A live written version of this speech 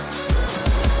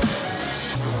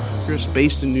actress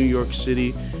based in New York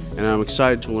City, and I'm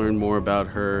excited to learn more about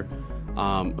her.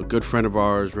 A good friend of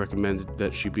ours recommended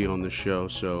that she be on the show,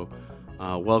 so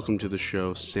welcome to the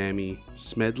show, Sammy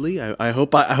Smedley. I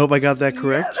hope I got that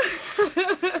correct.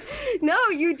 Yep. No,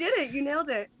 you did it. You nailed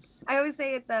it. I always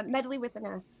say it's a medley with an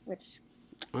S, which is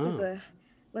Oh. a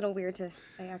little weird to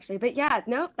say actually. But yeah,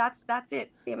 no, that's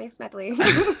it. Sammy Smedley.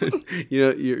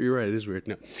 You're right. It is weird.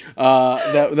 No,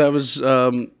 that was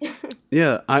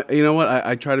yeah. You know what?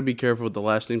 I try to be careful with the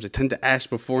last names. I tend to ask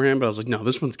beforehand, but I was like, no,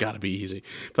 this one's got to be easy.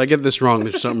 If I get this wrong,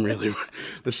 there's something really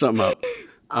there's something up.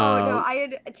 Oh no, Uh, I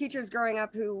had teachers growing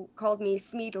up who called me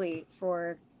Smeedley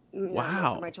for most of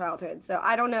wow. my childhood. So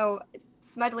I don't know,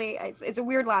 Smedley. It's a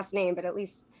weird last name, but at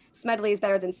least Smedley is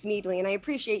better than Smeedley, and I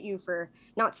appreciate you for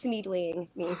not Smeedleying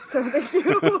me. So thank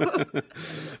you.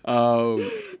 um,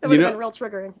 That you would have know, been real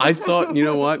triggering. I thought, you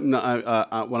know what? No,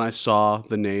 when I saw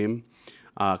the name,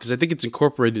 because I think it's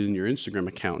incorporated in your Instagram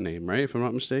account name, right? If I'm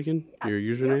not mistaken, Yep. your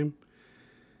Yep. username.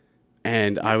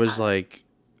 And I was Yeah. like,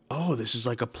 oh, this is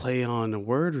like a play on a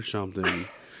word or something.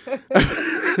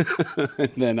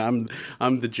 And then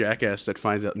I'm the jackass that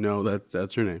finds out no,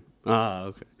 that's her name. Ah,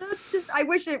 okay. I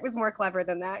wish it was more clever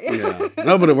than that. Yeah,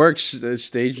 no, but it works.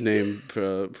 Stage name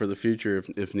for the future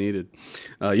if needed.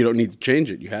 You don't need to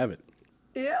change it. You have it.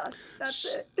 Yeah,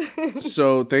 that's it.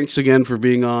 So thanks again for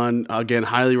being on. Again,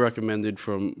 highly recommended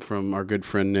from our good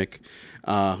friend Nick,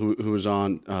 who was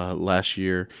on last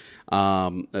year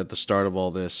at the start of all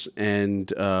this,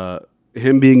 and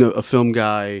him being a film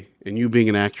guy and you being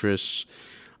an actress,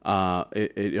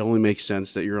 it only makes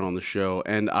sense that you're on the show.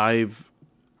 And I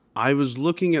was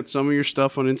looking at some of your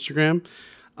stuff on Instagram.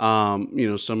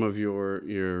 Some of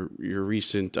your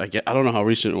recent. I don't know how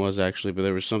recent it was actually, but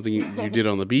there was something you did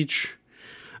on the beach.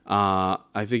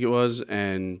 I think it was,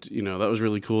 and that was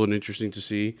really cool and interesting to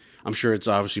see. I'm sure it's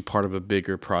obviously part of a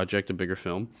bigger project, a bigger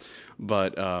film,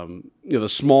 but the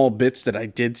small bits that I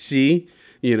did see,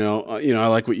 I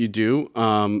like what you do.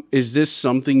 Is this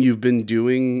something you've been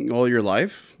doing all your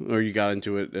life, or you got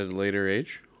into it at a later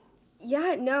age?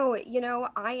 Yeah, no,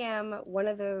 I am one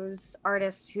of those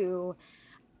artists who,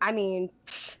 I mean,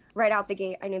 right out the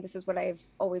gate, I knew this is what I've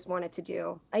always wanted to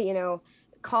do.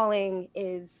 Calling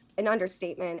is an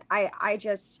understatement. I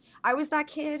was that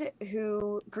kid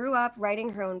who grew up writing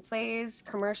her own plays,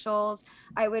 commercials.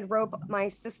 I would rope my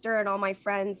sister and all my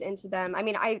friends into them.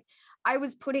 I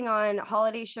was putting on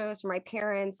holiday shows for my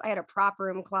parents. I had a prop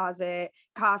room closet,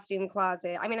 costume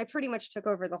closet. I pretty much took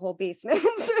over the whole basement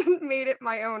and made it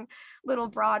my own little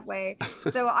Broadway.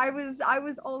 So I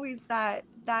was always that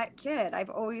kid. I've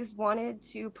always wanted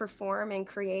to perform and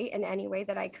create in any way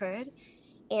that I could.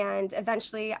 And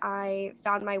eventually I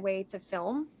found my way to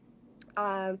film.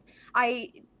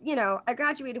 I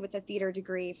graduated with a theater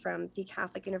degree from the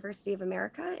Catholic University of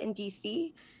America in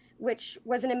DC, which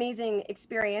was an amazing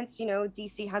experience.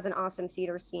 DC has an awesome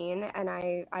theater scene, and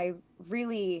I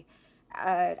really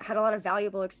had a lot of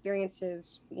valuable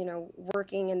experiences,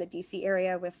 working in the DC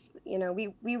area with,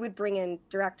 we would bring in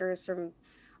directors from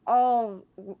all,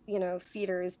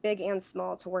 theaters, big and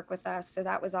small, to work with us. So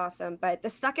that was awesome. But the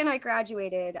second I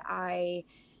graduated, I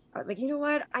was like, you know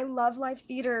what? I love live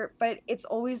theater, but it's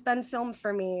always been film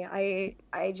for me.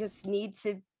 I just need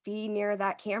to be near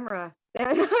that camera.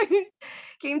 And I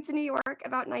came to New York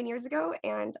about 9 years ago,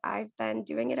 and I've been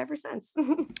doing it ever since.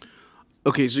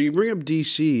 Okay, so you bring up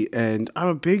DC, and I'm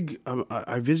a big.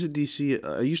 I visit DC.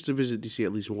 I used to visit DC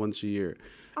at least once a year,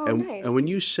 Oh, and nice. when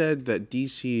you said that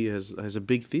DC has a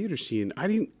big theater scene, I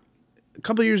didn't. A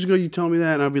couple of years ago, you told me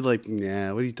that, and I'd be like,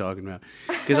 "Nah, what are you talking about?"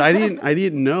 Because I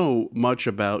didn't know much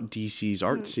about DC's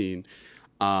art Mhm. scene,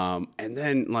 and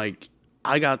then like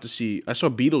I saw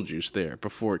Beetlejuice there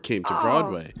before it came to Oh,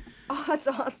 Broadway, oh, that's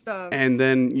awesome. and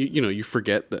then you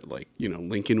forget that like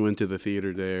Lincoln went to the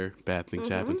theater there. Bad things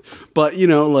Hmm. happened, but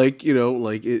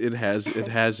it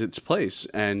has its place,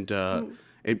 and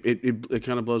it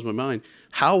kind of blows my mind.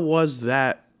 How was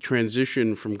that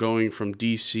transition from going from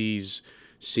DC's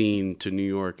scene to New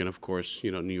York, and of course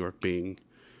New York being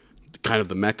kind of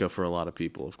the mecca for a lot of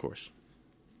people, of course.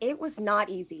 It was not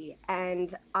easy,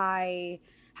 and I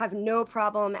have no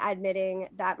problem admitting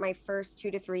that my first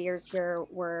 2 to 3 years here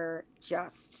were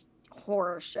just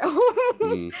horror shows.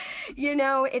 Mm,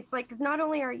 It's like, because not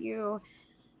only are you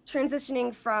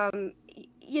transitioning from,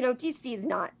 DC is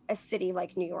not a city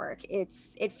like New York.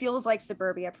 It feels like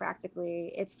suburbia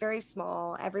practically. It's very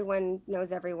small. Everyone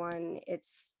knows everyone.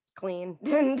 It's clean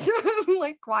and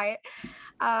like quiet.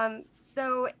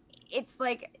 So it's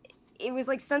like it was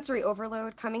like sensory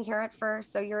overload coming here at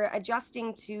first. So you're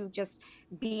adjusting to just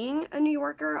being a New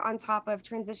Yorker on top of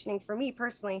transitioning, for me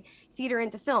personally, theater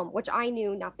into film, which I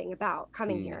knew nothing about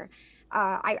coming here.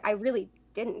 I really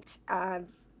didn't. And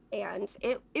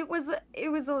it was a,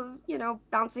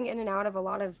 bouncing in and out of a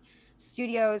lot of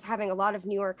studios, having a lot of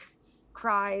New York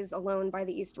cries alone by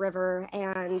the East River,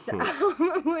 and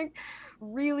like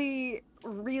really,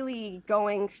 really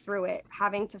going through it,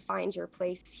 having to find your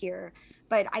place here.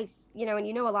 But and you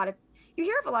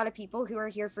hear of a lot of people who are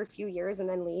here for a few years and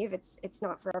then leave. It's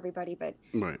not for everybody, but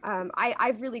Right.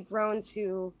 I've really grown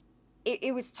to.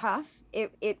 It was tough.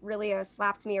 It really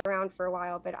slapped me around for a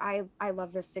while, but I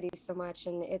love this city so much,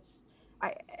 and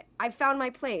I found my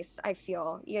place. I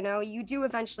feel, you do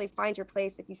eventually find your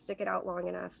place if you stick it out long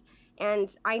enough.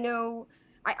 And I know,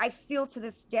 I feel to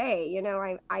this day,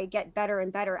 I get better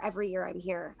and better every year I'm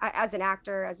here, as an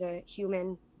actor, as a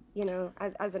human,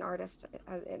 as an artist,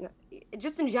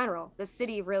 just in general. The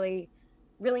city really,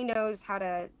 really knows how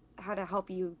to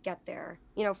help you get there,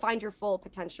 find your full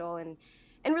potential, and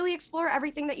really explore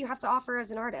everything that you have to offer as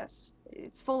an artist.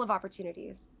 It's full of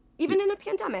opportunities, even in a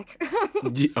pandemic.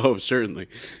 Oh, certainly.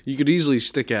 You could easily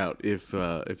stick out if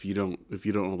you don't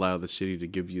allow the city to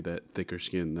give you that thicker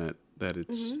skin that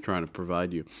it's trying to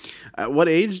provide you. At what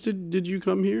age did you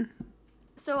come here?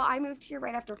 So I moved here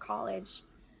right after college.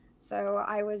 So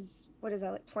I was, what is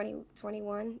that, like 20,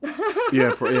 21?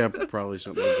 Yeah, probably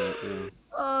something like that.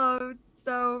 Yeah.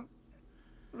 So,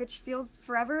 which feels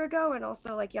forever ago and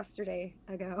also like yesterday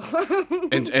ago.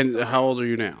 And how old are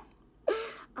you now?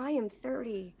 I am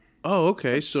 30. Oh,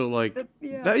 okay. So like that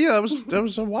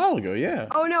was a while ago. Yeah.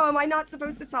 Oh no, am I not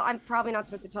supposed to tell? I'm probably not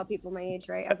supposed to tell people my age,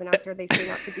 right? As an actor, they say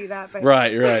not to do that. But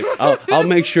right. I'll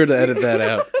make sure to edit that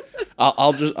out.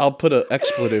 I'll put an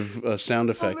expletive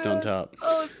sound effect on top.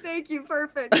 Oh, thank you.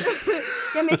 Perfect.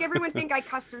 Yeah, make everyone think I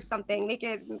cussed or something.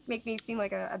 Make me seem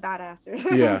like a badass.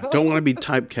 Yeah, don't want to be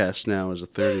typecast now as a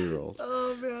 30-year-old.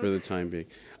 Oh man. For the time being.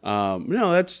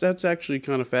 No, that's actually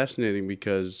kind of fascinating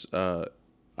because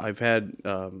I've had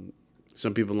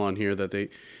some people on here that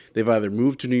they've either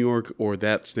moved to New York or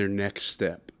that's their next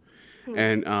step.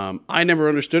 And I never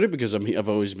understood it because I've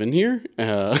always been here.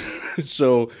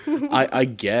 So I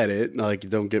get it. Like,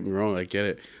 don't get me wrong, I get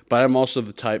it. But I'm also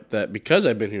the type that because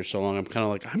I've been here so long, I'm kind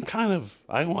of like,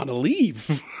 I want to leave.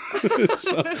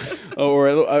 Or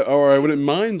I wouldn't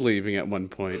mind leaving at one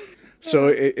point. So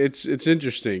it's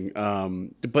interesting.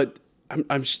 But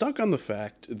I'm stuck on the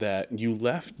fact that you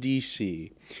left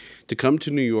DC to come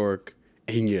to New York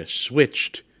and you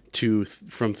switched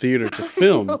from theater to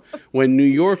film when New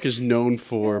York is known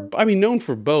for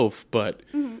both, but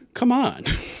come on,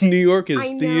 New York is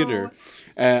theater.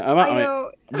 I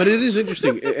know. But it is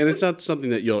interesting, and it's not something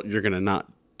that you're gonna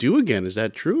not do again. Is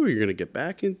that true? Or you're gonna get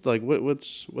back in? Like,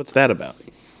 what's that about?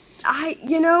 I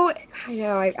know.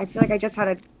 I feel like I just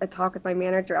had a talk with my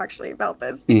manager actually about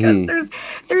this because there's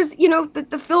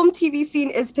the film TV scene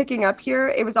is picking up here.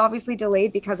 It was obviously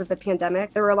delayed because of the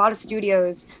pandemic. There were a lot of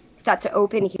studios set to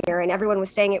open here, and everyone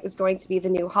was saying it was going to be the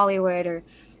new Hollywood or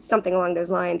something along those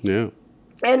lines. Yeah.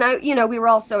 And we were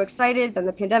all so excited. Then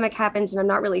the pandemic happened, and I'm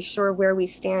not really sure where we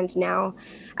stand now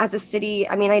as a city.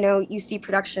 I mean, I know you see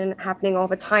production happening all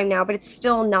the time now, but it's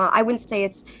still not. I wouldn't say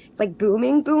it's like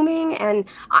booming. And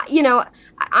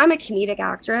I'm a comedic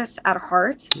actress at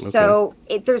heart, okay. So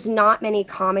there's not many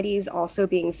comedies also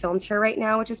being filmed here right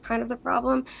now, which is kind of the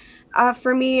problem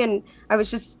for me. And I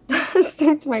was just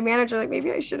saying to my manager, like,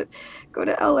 maybe I should go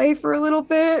to LA for a little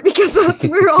bit because that's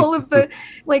where all of the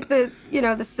the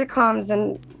sitcoms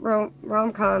and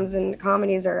rom-coms and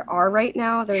comedies are right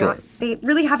now. They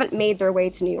really haven't made their way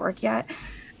to New York yet.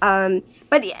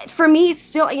 But for me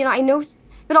still, I know,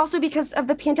 but also because of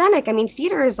the pandemic, I mean,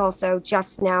 theater is also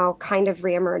just now kind of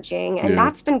reemerging, and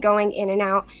that's been going in and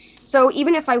out. So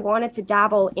even if I wanted to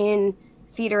dabble in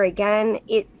theater again,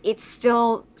 it's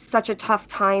still such a tough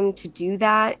time to do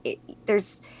that.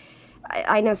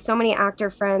 I know so many actor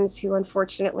friends who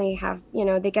unfortunately have,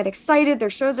 they get excited, their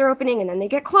shows are opening and then they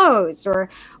get closed or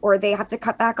they have to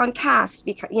cut back on cast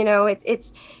because,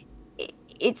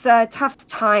 it's a tough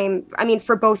time. I mean,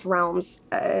 for both realms,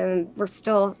 we're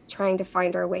still trying to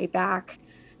find our way back.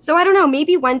 So I don't know,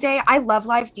 maybe one day. I love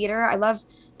live theater. I love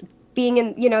being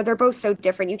in, they're both so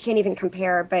different. You can't even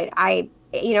compare, but I'll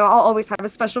always have a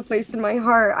special place in my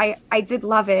heart. I did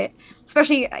love it,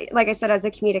 especially, like I said, as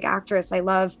a comedic actress. I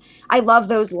love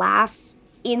those laughs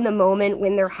in the moment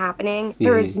when they're happening.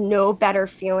 There is no better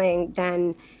feeling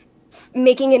than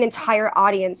making an entire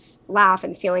audience laugh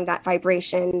and feeling that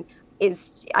vibration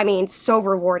is, so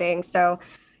rewarding. So,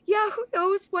 Yeah, who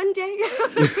knows? One day,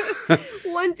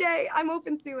 one day, I'm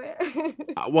open to it.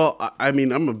 Well, I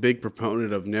mean, I'm a big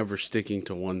proponent of never sticking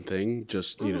to one thing.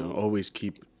 Just Hmm. always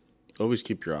keep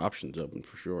your options open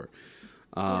for sure.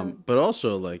 Yeah, But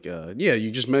also, like, yeah,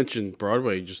 you just mentioned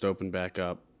Broadway just opened back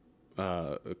up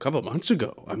a couple of months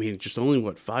ago. I mean, just only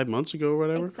what 5 months ago or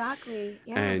whatever. exactly.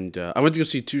 Yeah. And I went to go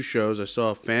see two shows. I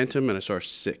saw Phantom and I saw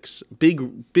Six. Big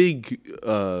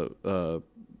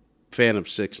fan of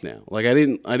Six now. Like, I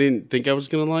didn't think I was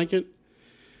gonna like it.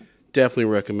 Definitely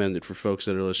recommend it for folks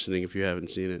that are listening if you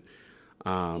haven't seen it.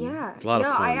 Yeah. A lot of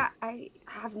No, fun. I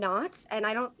have not, and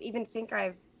I don't even think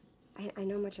I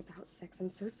know much about sex. I'm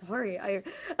so sorry.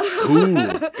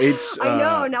 Ooh, it's I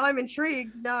know. Now I'm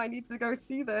intrigued. Now I need to go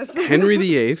see this. Henry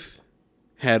VIII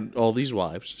had all these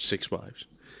wives, six wives,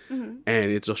 Hmm. and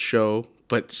it's a show,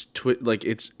 but like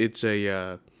it's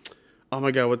a oh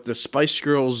my god, what the Spice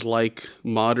Girls like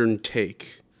modern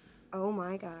take Oh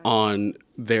my God. on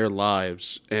their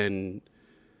lives, and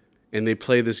they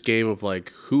play this game of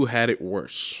like who had it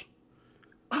worse.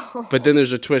 But then Oh,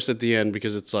 there's a twist at the end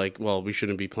because it's like, well, we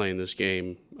shouldn't be playing this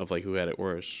game of like who had it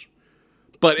worse.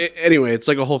 But anyway, it's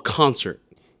like a whole concert,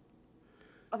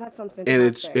 oh, that sounds and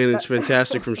fantastic. it's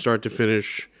fantastic from start to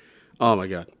finish. Oh my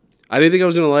god, I didn't think I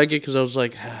was gonna like it because I was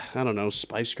like, I don't know,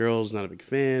 Spice Girls, not a big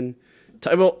fan.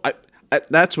 Well,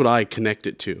 that's what I connect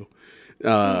it to.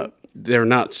 Mhm. They're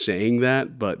not saying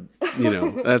that, but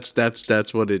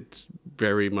that's what it's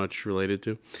very much related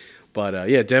to. But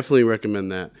yeah, definitely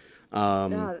recommend that.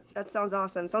 Um, Yeah, that sounds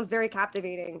awesome. Sounds very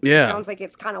captivating. It yeah, sounds like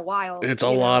it's kind of and wild, it's a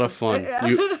lot of fun.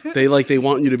 They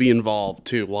want you to be involved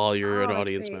too while you're an Oh, that's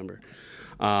audience great. member.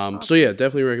 So Awesome. yeah,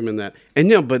 definitely recommend that. And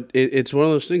yeah, but it's one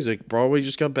of those things like Broadway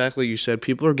just got back, like you said,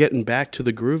 people are getting back to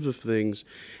the groove of things,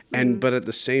 and Hmm. but at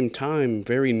the same time,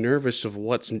 very nervous of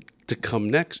what's to come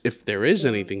next, if there is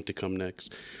Yeah. anything to come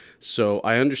next. So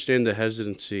I understand the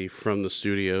hesitancy from the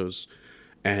studios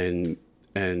and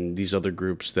these other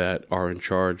groups that are in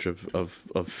charge of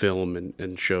film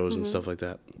and shows and Hmm. stuff like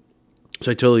that.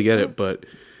 So I totally get Yeah. it, but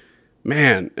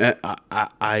man,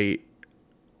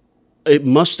 it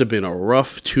must have been a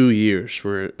rough 2 years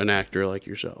for an actor like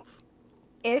yourself.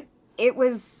 It it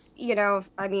was,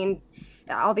 I mean,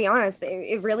 I'll be honest,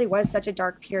 it really was such a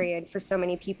dark period for so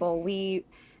many people.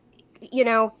 You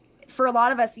know, for a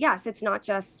lot of us, yes, it's not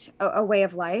just a way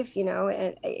of life,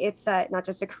 it's not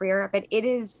just a career, but it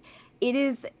is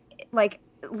like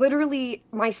literally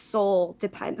my soul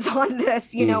depends on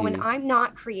this, when Hmm. I'm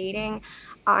not creating,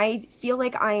 I feel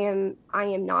like I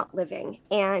am not living,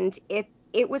 and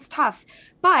it was tough.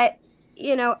 But,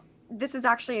 you know, this is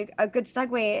actually a good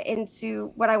segue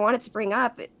into what I wanted to bring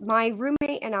up. My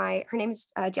roommate and I, her name is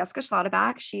Jessica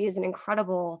Schlotterbeck. She is an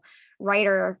incredible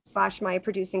writer slash my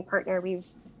producing partner. We've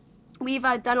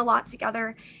done a lot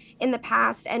together in the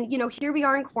past, and here we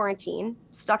are in quarantine,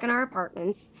 stuck in our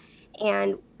apartments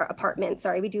and apartment.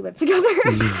 Sorry, we do live together.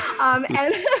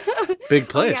 And Big oh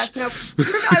place. yes, no,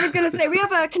 I was gonna say we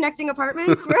have connecting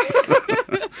apartments.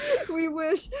 We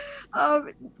wish.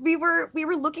 We were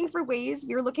looking for ways.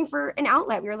 We were looking for an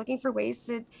outlet. We were looking for ways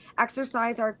to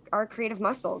exercise our creative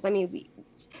muscles. I mean,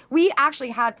 we actually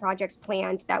had projects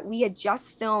planned that we had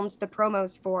just filmed the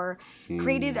promos for,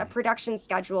 created a Mm. production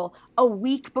schedule a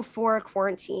week before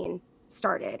quarantine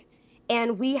started.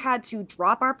 And we had to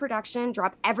drop our production,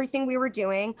 drop everything we were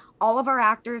doing. All of our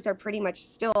actors are pretty much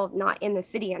still not in the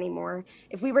city anymore.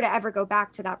 If we were to ever go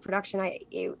back to that production,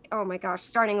 oh my gosh,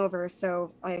 starting over.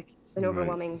 So it's an Right.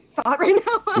 overwhelming thought right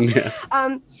now.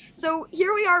 Yeah. So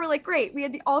here we are. We're like, great. We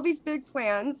had all these big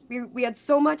plans. We had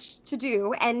so much to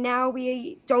do, and now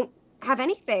we don't have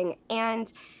anything. And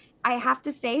I have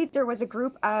to say, there was a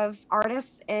group of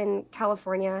artists in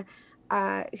California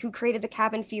who created the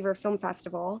Cabin Fever Film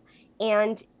Festival,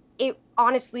 and it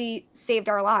honestly saved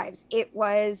our lives. It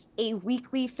was a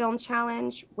weekly film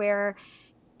challenge where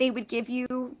they would give you,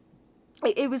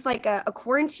 it was like a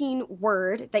quarantine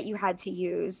word that you had to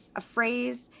use, a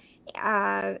phrase,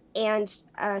 and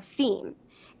a theme.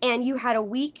 And you had a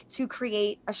week to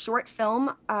create a short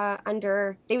film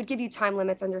they would give you time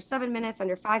limits under 7 minutes,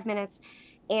 under 5 minutes.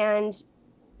 And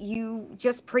you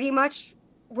just pretty much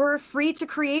were free to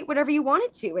create whatever you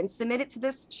wanted to and submit it to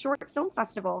this short film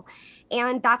festival.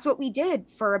 And that's what we did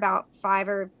for about 5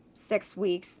 or 6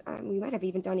 weeks. We might have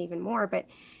even done even more, but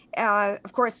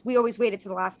of course, we always waited to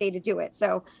the last day to do it.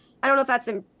 So I don't know if that's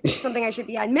something I should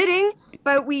be admitting,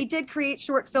 but we did create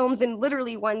short films in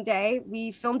literally one day.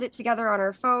 We filmed it together on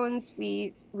our phones.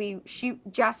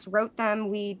 Jess wrote them.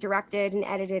 We directed and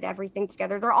edited everything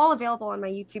together. They're all available on my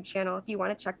YouTube channel if you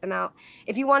want to check them out.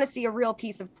 If you want to see a real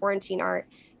piece of quarantine art,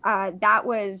 that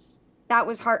was that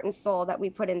was heart and soul that we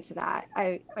put into that.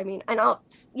 I mean, and I'll,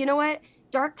 you know what?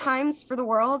 Dark times for the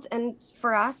world and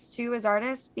for us too as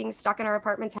artists, being stuck in our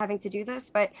apartments having to do this,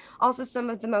 but also some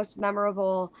of the most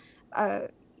memorable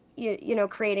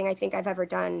creating I think I've ever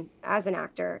done as an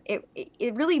actor.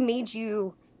 It really made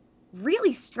you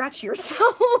really stretch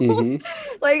yourself. Mm-hmm.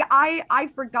 Like I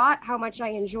forgot how much I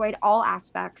enjoyed all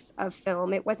aspects of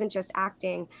film. It wasn't just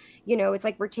acting, it's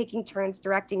like we're taking turns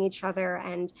directing each other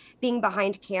and being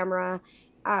behind camera.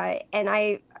 And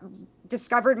I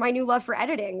discovered my new love for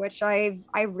editing, which I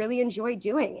really enjoyed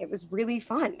doing. It was really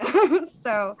fun.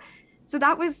 So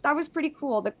that was pretty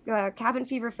cool. The Cabin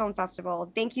Fever Film Festival.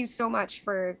 Thank you so much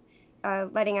for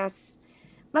letting us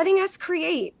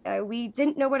create. We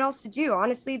didn't know what else to do.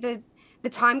 Honestly, the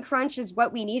time crunch is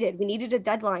what we needed. We needed a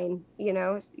deadline,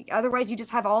 Otherwise, you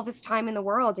just have all this time in the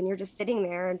world, and you're just sitting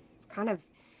there and kind of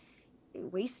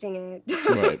wasting it.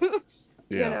 Right.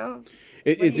 Yeah.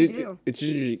 It's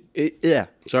interesting.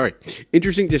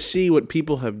 Interesting to see what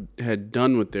people had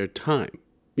done with their time.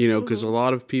 Because a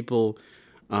lot of people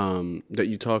that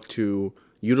you talk to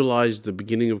utilized the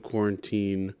beginning of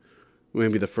quarantine,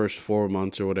 maybe the first 4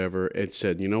 months or whatever, and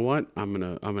said, you know what, I'm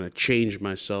gonna change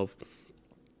myself.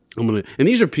 And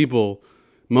these are people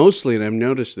mostly, and I've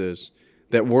noticed this,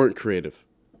 that weren't creative,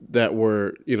 that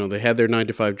were, they had their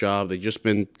 9-to-5 job, they just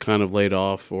been kind of laid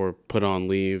off or put on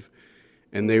leave,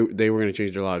 and they were going to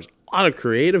change their lives. A lot of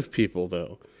creative people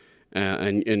though,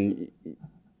 and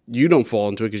you don't fall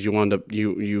into it because you wound up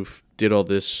you did all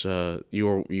this.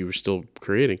 You were still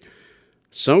creating.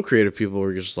 Some creative people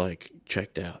were just like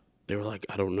checked out. They were like,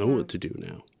 I don't know what to do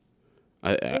now.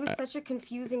 It was such a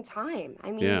confusing time.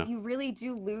 I mean, you really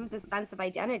do lose a sense of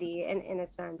identity in a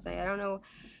sense. I don't know.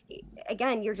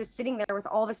 Again, you're just sitting there with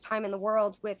all this time in the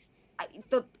world with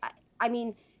the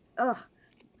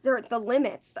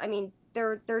limits. I mean,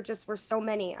 there just were so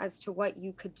many as to what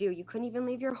you could do. You couldn't even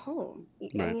leave your home.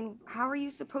 Right. I mean, how are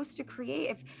you supposed to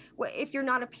create if you're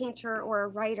not a painter or a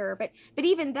writer? But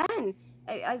even then,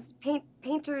 as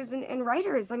painters and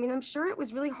writers, I mean, I'm sure it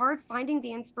was really hard finding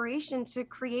the inspiration to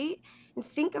create and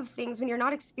think of things when you're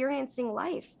not experiencing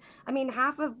life. I mean,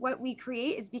 half of what we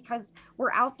create is because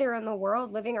we're out there in the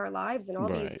world living our lives, and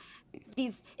all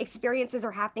these experiences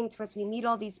are happening to us. We meet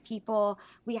all these people.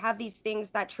 We have these things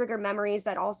that trigger memories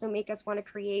that also make us want to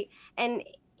create. And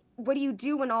what do you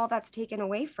do when all that's taken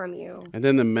away from you? And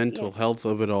then the mental health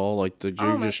of it all, like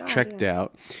you're just checked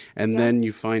out. And then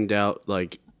you find out,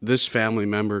 like, this family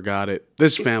member got it.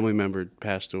 This family member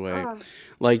passed away.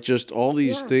 Like, just all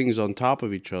these things on top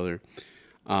of each other.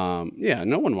 No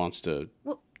one wants to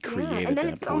create and at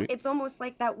then that point. It's almost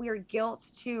like that weird guilt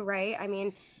too, right? I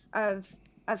mean, of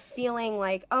feeling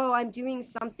like, oh, I'm doing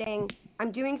something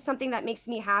that makes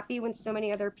me happy when so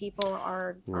many other people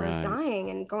are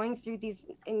dying and going through these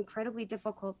incredibly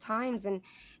difficult times. And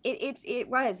it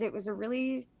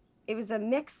was a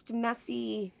mixed,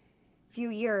 messy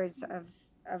few years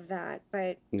of that.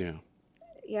 But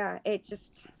it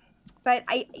just, but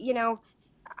I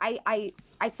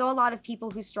saw a lot of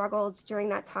people who struggled during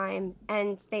that time,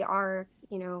 and they are,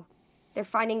 they're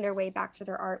finding their way back to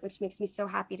their art, which makes me so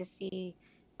happy to see.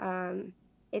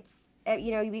 It's,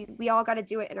 we all got to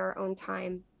do it in our own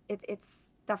time.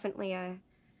 It's definitely a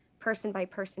person by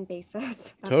person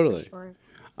basis. Totally. Sure.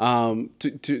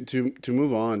 To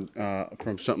move on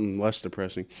from something less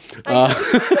depressing,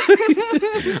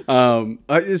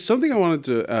 it's something I wanted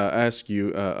to ask you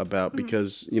about,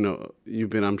 because you've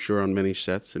been, I'm sure, on many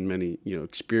sets and many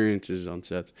experiences on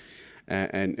sets,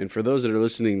 and for those that are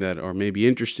listening that are maybe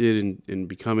interested in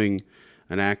becoming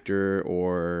an actor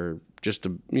or just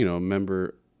a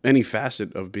member, any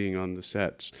facet of being on the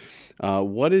sets,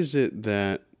 what is it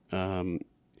that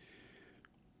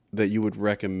that you would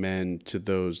recommend to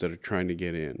those that are trying to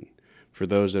get in, for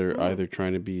those that are either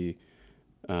trying to be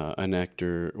an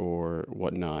actor or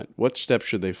whatnot? What steps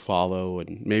should they follow,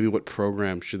 and maybe what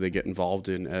programs should they get involved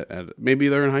in at maybe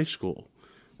they're in high school?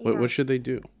 What should they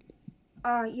do?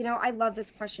 I love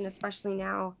this question, especially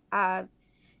now.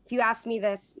 If you asked me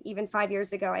this even 5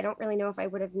 years ago, I don't really know if I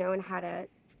would have known how to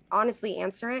honestly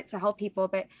answer it to help people.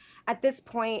 But at this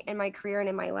point in my career and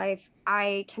in my life,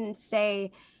 I can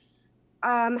say,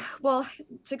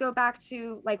 to go back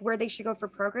to like where they should go for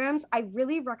programs, I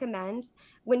really recommend,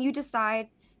 when you decide,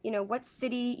 what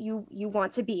city you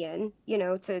want to be in,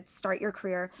 to start your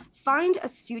career, find a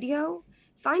studio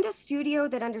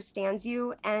that understands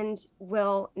you and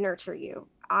will nurture you.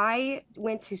 I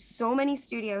went to so many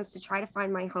studios to try to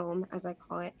find my home, as I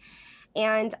call it.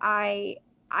 And I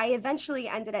eventually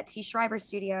ended at T. Schreiber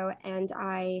Studio, and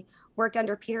I worked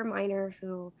under Peter Miner,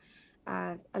 who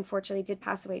unfortunately did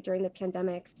pass away during the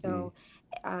pandemic. Mm. So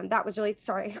that was really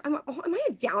sorry. Am I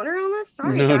a downer on this?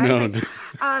 Sorry, No, guys. no,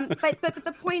 Like, no. but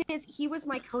the point is, he was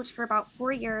my coach for about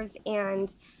 4 years,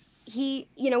 and he,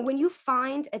 when you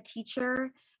find a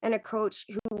teacher and a coach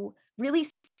who really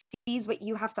sees what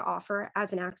you have to offer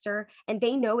as an actor, and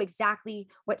they know exactly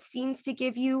what scenes to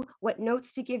give you, what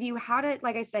notes to give you, how to,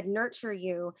 like I said, nurture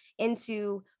you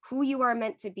into who you are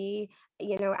meant to be,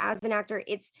 as an actor.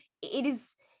 It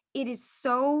is it is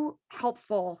so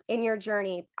helpful in your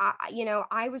journey.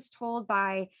 I was told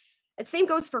by, the same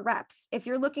goes for reps. If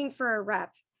you're looking for a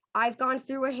rep, I've gone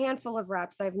through a handful of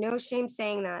reps. I have no shame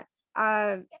saying that.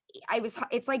 uh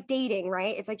it's like dating,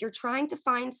 right? It's like you're trying to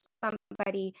find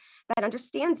somebody that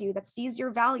understands you, that sees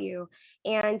your value,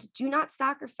 and do not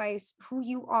sacrifice who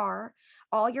you are,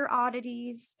 all your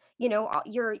oddities,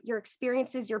 your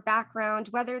experiences, your background,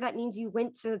 whether that means you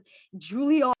went to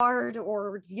Juilliard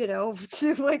or,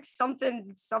 like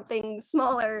something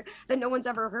smaller that no one's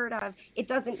ever heard of. It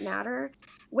doesn't matter.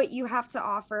 What you have to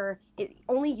offer,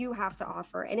 only you have to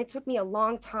offer. And it took me a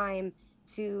long time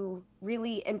to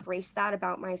really embrace that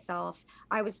about myself.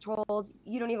 I was told,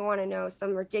 you don't even want to know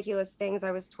some ridiculous things.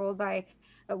 I was told by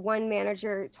one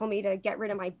manager, told me to get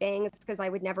rid of my bangs because I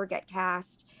would never get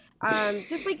cast.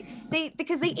 Just like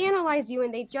because they analyze you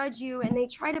and they judge you and they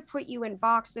try to put you in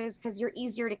boxes because you're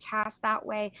easier to cast that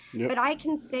way. Yep. But I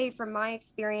can say from my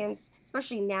experience,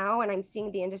 especially now, and I'm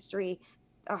seeing the industry,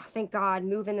 oh, thank God,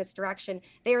 move in this direction.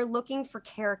 They are looking for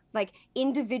like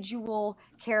individual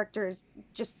characters,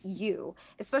 just you.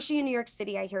 Especially in New York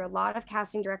City, I hear a lot of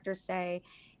casting directors say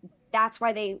that's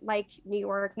why they like New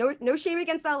York. No shame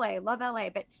against LA, love LA,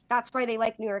 but that's why they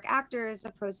like New York actors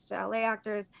opposed to LA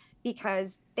actors,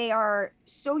 because they are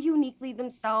so uniquely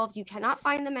themselves. You cannot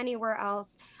find them anywhere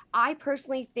else. I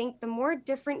personally think the more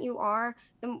different you are,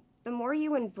 the more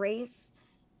you embrace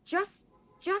just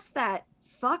that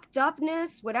fucked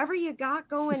upness, whatever you got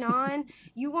going on.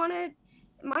 You want to,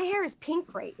 my hair is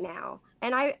pink right now,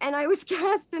 and I was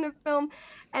cast in a film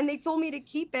and they told me to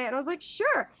keep it, and I was like,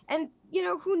 sure. And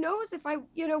who knows if I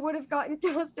would have gotten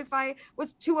cast if I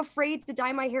was too afraid to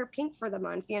dye my hair pink for the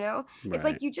month. It's like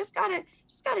Right. you just gotta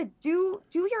do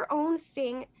your own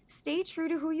thing, stay true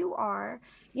to who you are,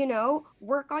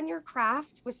 work on your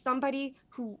craft with somebody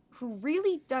who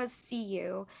really does see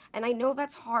you. And I know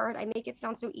that's hard. I make it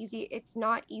sound so easy. It's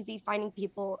not easy finding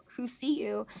people who see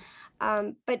you.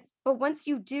 But once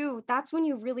you do, that's when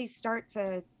you really start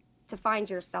to find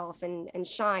yourself and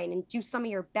shine and do some of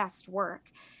your best work.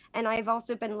 And I've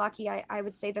also been lucky. I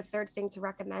would say the third thing to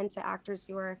recommend to actors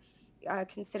who are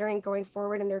considering going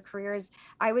forward in their careers,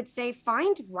 I would say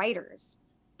find writers.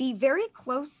 Be very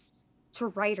close to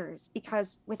writers,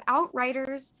 because without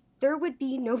writers, there would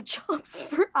be no jobs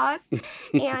for us.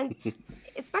 And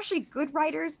especially good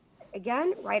writers,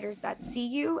 again, writers that see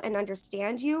you and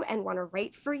understand you and want to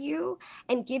write for you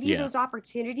and give you Yeah. those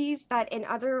opportunities that in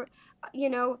other, you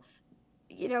know,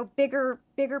 bigger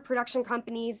production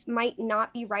companies might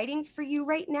not be writing for you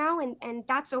right now, and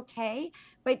that's okay.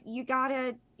 But you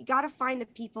gotta find the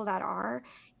people that are.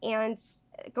 And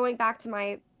going back to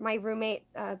my roommate,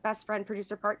 best friend,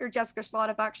 producer partner, Jessica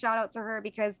Schlotterbuck, shout out to her,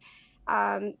 because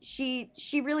she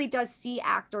really does see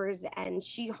actors and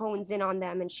she hones in on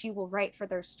them and she will write for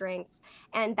their strengths.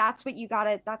 And that's what you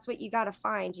gotta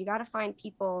find. You gotta find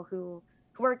people who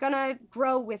are gonna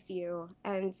grow with you.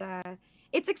 And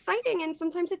it's exciting, and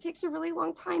sometimes it takes a really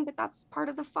long time, but that's part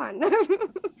of the fun.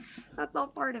 That's all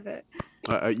part of it.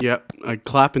 Yeah, I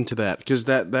clap into that because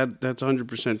that's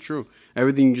 100% true.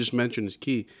 Everything you just mentioned is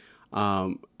key.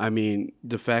 I mean,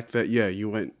 the fact that you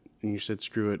went and you said,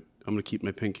 "Screw it, I'm gonna keep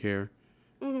my pink hair."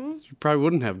 Hmm. You probably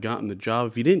wouldn't have gotten the job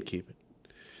if you didn't keep it.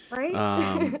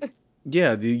 Right.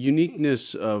 Yeah, the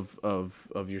uniqueness of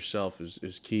yourself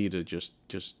is key to just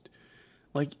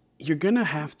like you're gonna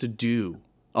have to do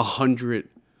 100,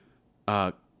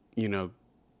 uh, you know,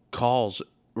 calls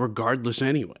regardless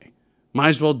anyway. Might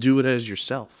as well do it as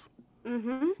yourself,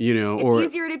 Hmm. It's or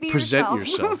easier to be present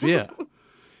yourself. yourself.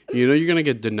 Yeah, you're gonna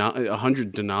get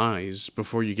 100 denies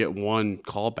before you get one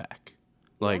callback.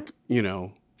 Yeah. Like,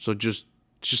 so just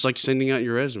like sending out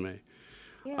your resume.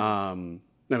 Yeah. I mean,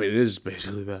 it is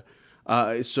basically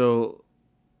that. So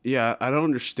yeah, I don't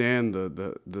understand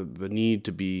the need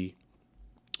to be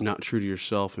not true to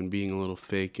yourself and being a little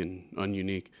fake and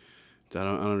ununique. I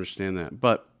don't understand that,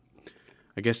 but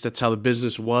I guess that's how the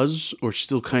business was, or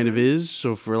still kind of Hmm. is.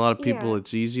 So for a lot of people, Yeah.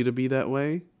 it's easy to be that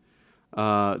way,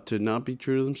 to not be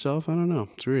true to themselves. I don't know.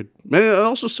 It's weird. And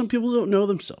also, some people don't know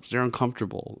themselves. They're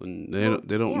uncomfortable and they Well, don't,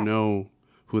 they don't yes. know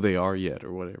who they are yet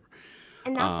or whatever.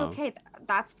 And that's Uh, okay.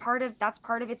 that's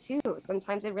part of it too.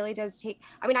 Sometimes it really does take,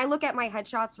 I mean, I look at my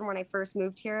headshots from when I first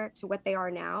moved here to what they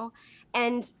are now,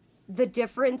 and the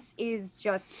difference is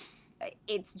just,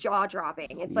 it's jaw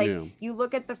dropping. It's like Yeah. you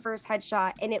look at the first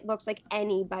headshot and it looks like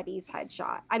anybody's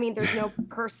headshot. I mean, there's no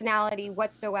personality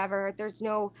whatsoever. There's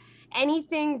no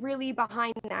anything really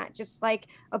behind that. Just like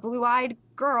a blue-eyed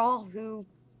girl who,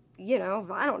 you know,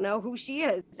 I don't know who she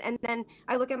is. And then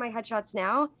I look at my headshots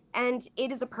now and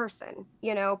it is a person,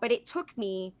 you know, but it took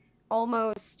me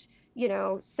almost, you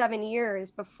know, 7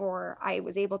 years before I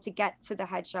was able to get to the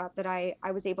headshot that I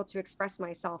was able to express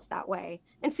myself that way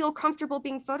and feel comfortable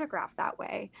being photographed that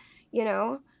way, you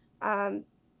know.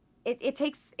 It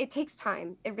takes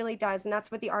time. It really does. And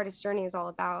that's what the artist journey is all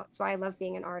about. That's why I love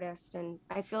being an artist. And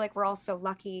I feel like we're all so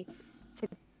lucky to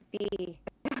be.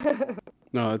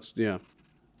 No, it's yeah.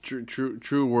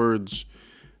 True words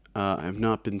have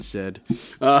not been said,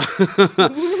 but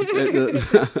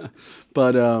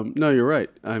no, you're right.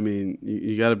 I mean,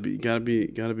 you gotta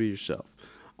be yourself.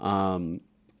 You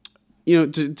know,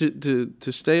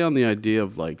 to stay on the idea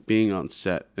of like being on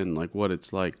set and like what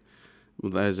it's like,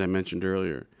 as I mentioned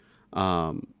earlier,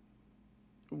 how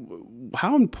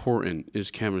important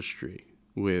is chemistry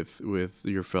with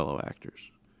your fellow actors?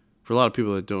 For a lot of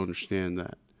people that don't understand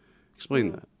that,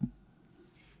 explain that.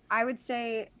 I would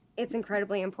say it's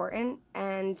incredibly important.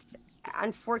 And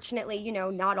unfortunately, you know,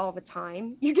 not all the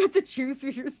time you get to choose who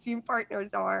your scene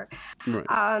partners are.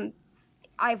 Right.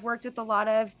 I've worked with a lot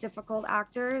of difficult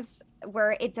actors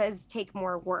where it does take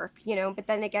more work, you know, but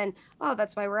then again, oh,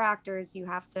 that's why we're actors. You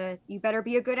better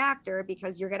be a good actor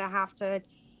because you're going to have to,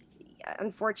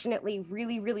 unfortunately,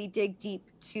 really, really dig deep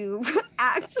to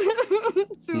act,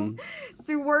 to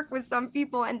work with some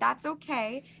people. And that's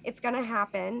okay. It's going to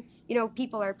happen. You know,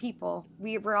 people are people.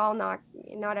 We're all not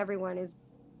everyone is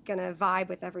going to vibe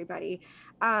with everybody.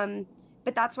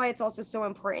 But that's why it's also so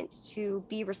important to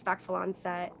be respectful on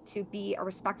set, to be a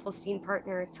respectful scene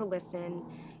partner, to listen.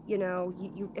 You know,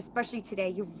 you especially today,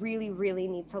 you really, really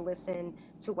need to listen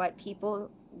to what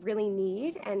people really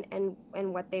need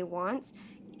and what they want.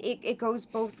 It goes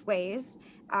both ways.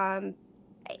 I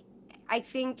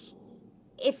think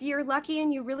if you're lucky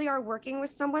and you really are working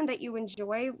with someone that you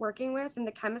enjoy working with and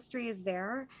the chemistry is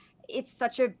there, it's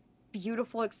such a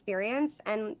beautiful experience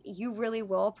and you really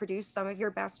will produce some of your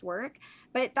best work.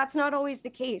 But that's not always the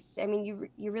case. I mean,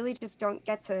 you really just don't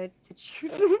get to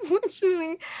choose,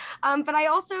 unfortunately. But I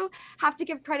also have to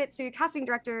give credit to casting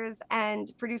directors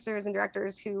and producers and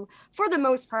directors who, for the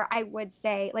most part, I would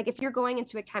say, like if you're going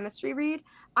into a chemistry read,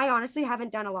 I honestly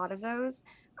haven't done a lot of those,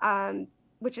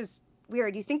 which is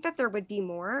weird. You think that there would be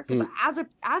more? Because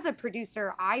as a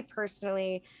producer,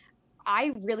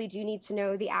 I really do need to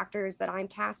know the actors that I'm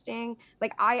casting.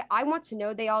 Like I want to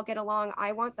know they all get along.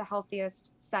 I want the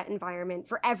healthiest set environment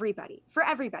for everybody,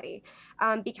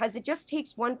 because it just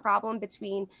takes one problem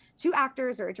between two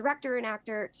actors or a director and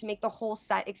actor to make the whole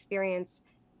set experience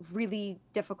really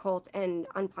difficult and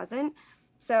unpleasant.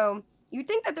 So you'd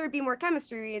think that there'd be more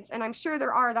chemistry reads, and I'm sure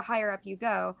there are the higher up you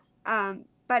go.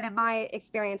 But in my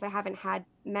experience, I haven't had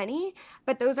many,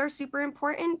 but those are super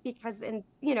important because, then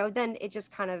it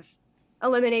just kind of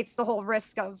eliminates the whole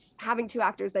risk of having two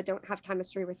actors that don't have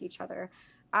chemistry with each other.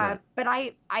 Right. But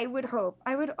I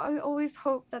always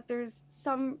hope that there's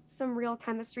some real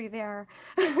chemistry there.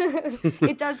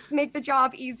 It does make the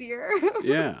job easier.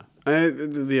 Yeah.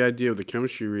 The idea of the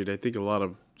chemistry read, I think a lot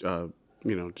of,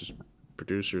 just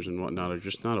producers and whatnot are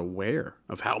just not aware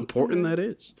of how important that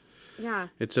is. Yeah.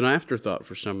 It's an afterthought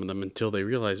for some of them until they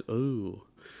realize, oh,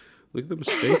 look at the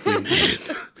mistake we made.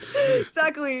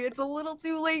 Exactly. It's a little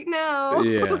too late now.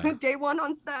 Yeah. Day one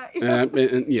on set.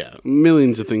 And yeah,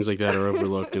 millions of things like that are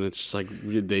overlooked, and it's just like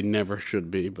they never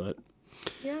should be. But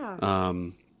yeah.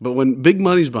 But when big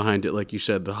money's behind it, like you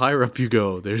said, the higher up you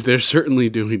go, they're certainly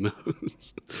doing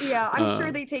those. Yeah, I'm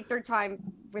sure they take their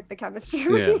time with the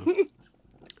chemistry.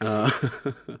 Yeah.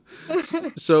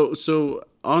 So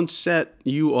on set,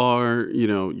 you are,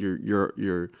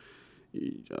 you're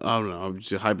I don't know,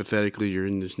 hypothetically, you're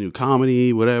in this new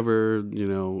comedy, whatever,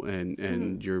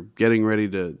 and you're getting ready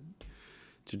to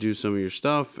do some of your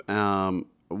stuff.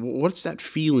 What's that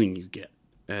feeling you get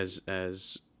as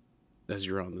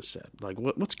you're on the set? Like,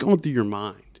 what's going through your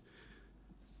mind?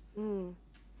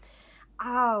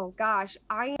 Oh gosh,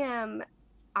 I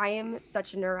am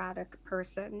such a neurotic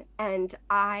person, and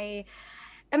I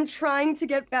am trying to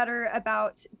get better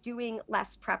about doing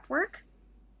less prep work.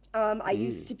 I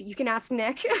used to be, you can ask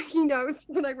Nick, he knows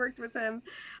when I worked with him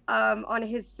on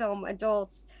his film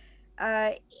Adults.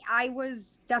 Uh, I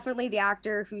was definitely the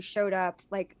actor who showed up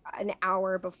like an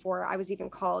hour before I was even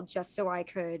called just so I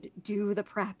could do the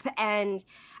prep. And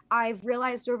I've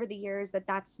realized over the years that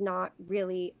that's not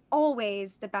really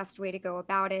always the best way to go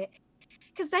about it,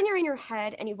 because then you're in your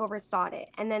head and you've overthought it,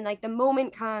 and then like the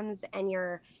moment comes and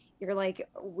you're like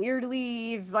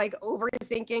weirdly like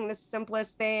overthinking the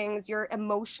simplest things. You're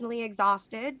emotionally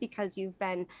exhausted because you've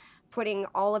been putting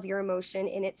all of your emotion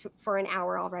in it for an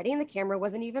hour already and the camera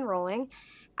wasn't even rolling.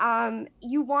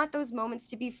 You want those moments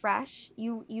to be fresh.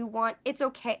 You want, it's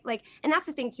okay, like, and that's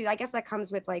the thing too, I guess that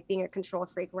comes with like being a control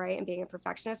freak, right, and being a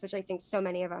perfectionist, which I think so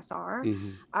many of us are. Hmm.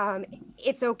 um,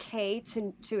 it's okay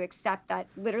to accept that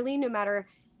literally no matter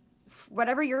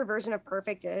whatever your version of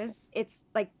perfect is, it's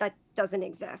like that doesn't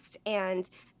exist. And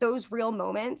those real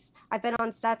moments, I've been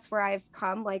on sets where I've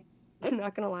come like, I'm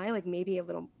not gonna lie, like maybe a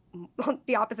little on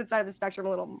the opposite side of the spectrum, a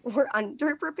little more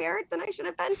underprepared than I should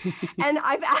have been. And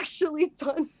I've actually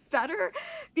done better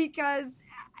because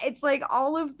it's like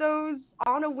all of those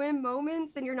on a whim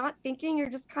moments and you're not thinking, you're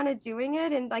just kind of doing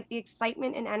it. And like the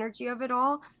excitement and energy of it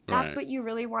all, that's Right. what you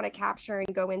really want to capture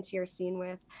and go into your scene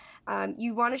with.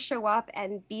 You want to show up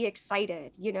and be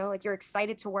excited, you know, like you're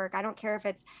excited to work. I don't care if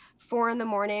it's 4 in the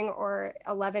morning or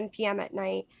 11 p.m. at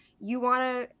night. You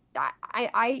want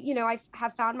to, you know, I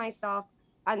have found myself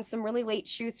on some really late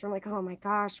shoots where I'm like, oh my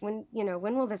gosh, when, you know,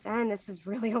 when will this end? This is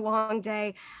really a long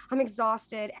day. I'm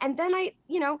exhausted. And then I,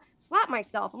 you know, slap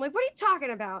myself. I'm like, what are you talking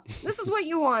about? This is what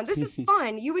you want. This is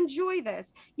fun. You enjoy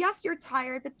this. Yes, you're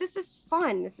tired, but this is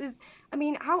fun. This is, I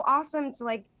mean, how awesome to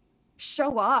like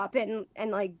show up and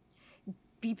like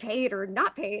be paid or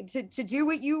not paid to do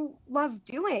what you love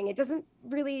doing. It doesn't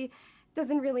really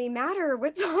matter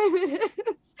what time it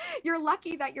is. You're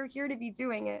lucky that you're here to be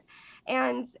doing it.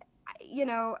 And you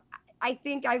know, I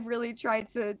think I've really tried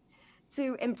to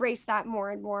embrace that more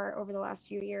and more over the last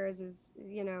few years. Is,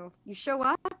 you know, you show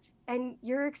up and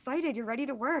you're excited, you're ready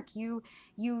to work. You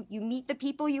meet the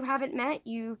people you haven't met.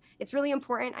 It's really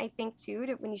important, I think, too,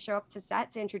 to when you show up to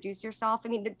set, to introduce yourself. I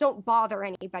mean, don't bother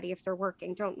anybody if they're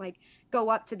working. Don't like go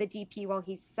up to the DP while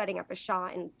he's setting up a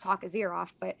shot and talk his ear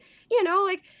off. But you know,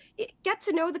 like, get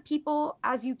to know the people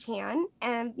as you can,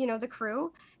 and you know, the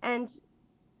crew. And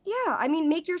yeah, I mean,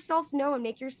 make yourself known,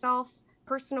 make yourself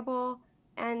personable,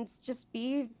 and just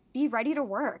be ready to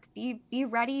work. Be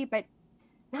ready, but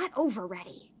not over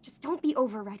ready. Just don't be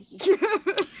over ready.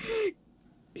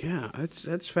 Yeah,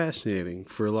 that's fascinating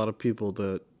for a lot of people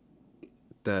that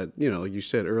you know, like you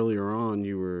said earlier on,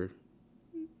 you were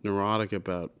neurotic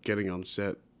about getting on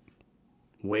set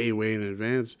way in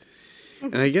advance,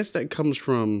 and I guess that comes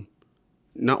from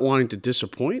not wanting to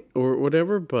disappoint or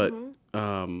whatever. But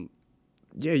Hmm.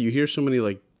 yeah, you hear so many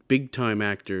like big time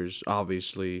actors.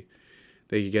 Obviously,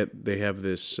 they have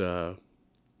this.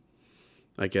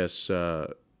 I guess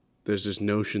there's this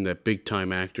notion that big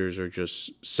time actors are just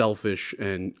selfish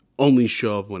and only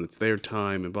show up when it's their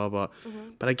time and blah blah. Hmm.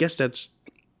 But I guess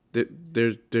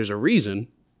there's a reason.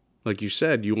 Like you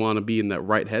said, you want to be in that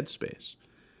right headspace.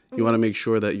 You want to Hmm. make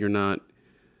sure that you're not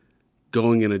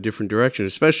going in a different direction,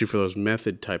 especially for those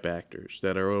method type actors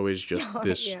that are always just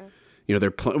this. Yeah. You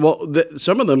know,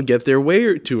 some of them get there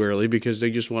way too early because they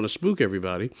just want to spook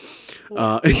everybody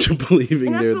Yeah. into believing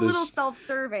And that's they're a little this.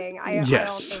 self-serving. I Yes,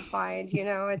 also find, you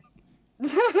know, it's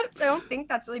I don't think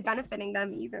that's really benefiting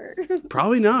them either.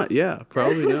 probably not. Yeah,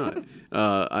 probably not.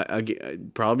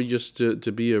 Probably just to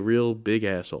be a real big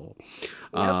asshole.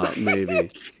 Yep. Maybe.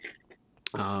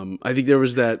 I think there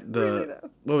was that Really the though.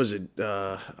 what was it?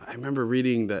 I remember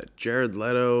reading that Jared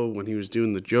Leto, when he was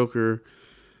doing the Joker,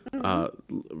 Hmm.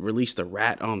 released a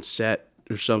rat on set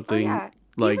or Oh something. yeah.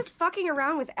 He Like, was fucking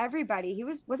around with everybody.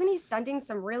 Wasn't he sending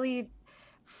some really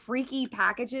freaky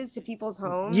packages to people's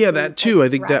homes yeah, and that like too. I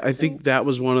threats and think that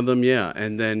was one of them. Yeah,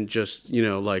 and then just, you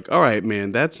know, like, all right,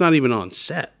 man, that's not even on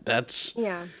set.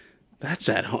 yeah. That's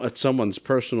at someone's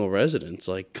personal residence.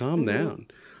 Like, calm Hmm.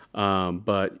 down.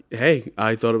 But hey,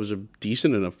 I thought it was a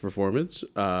decent enough performance.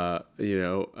 You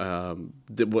know,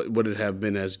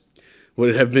 would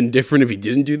it have been different if he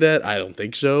didn't do that? I don't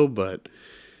think so. But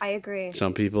I agree.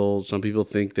 some people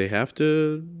think they have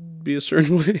to be a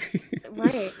certain way.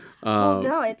 Right. Well, um,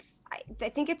 no, I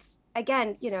think it's,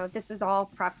 again, you know, this is all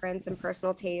preference and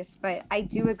personal taste, but I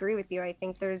do agree with you. I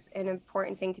think there's an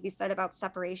important thing to be said about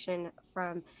separation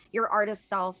from your artist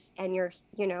self and your,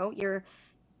 you know,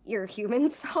 your human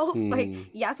self. Like, hmm,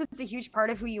 yes, it's a huge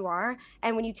part of who you are.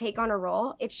 And when you take on a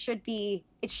role, it should be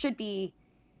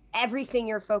everything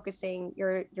you're focusing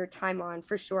your time on,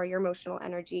 for sure. Your emotional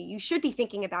energy, you should be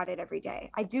thinking about it every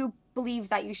day. I do believe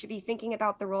that you should be thinking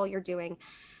about the role you're doing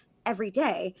every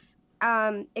day.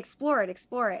 Explore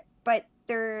it, but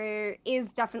there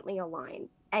is definitely a line,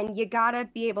 and you gotta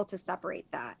be able to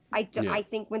separate that. I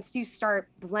think once you start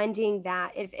blending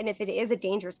that, if it is a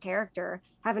dangerous character,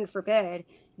 heaven forbid,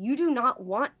 you do not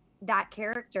want that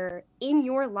character in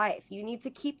your life. You need to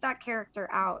keep that character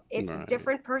out. It's a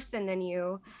different person than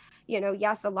you.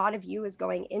 Yes, a lot of you is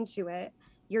going into it.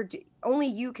 Only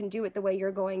you can do it the way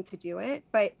you're going to do it,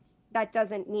 but that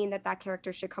doesn't mean that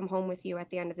character should come home with you at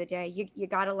the end of the day. You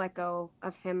got to let go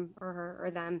of him or her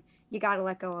or them. You got to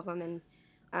let go of them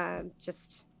and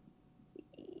just,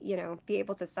 be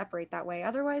able to separate that way.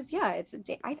 Otherwise, yeah, I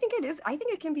think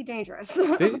it can be dangerous.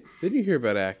 Didn't you hear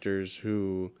about actors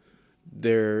who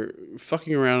they're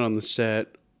fucking around on the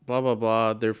set, blah, blah,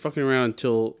 blah. They're fucking around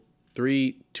until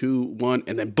 3, 2, 1,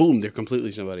 and then boom, they're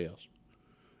completely somebody else.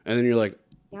 And then you're like,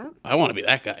 yeah, I want to be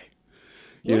that guy.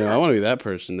 I want to be that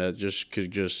person that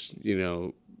could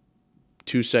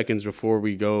 2 seconds before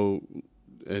we go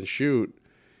and shoot,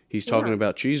 he's talking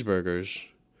about cheeseburgers.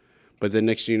 But then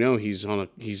next thing you know,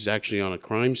 he's actually on a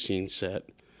crime scene set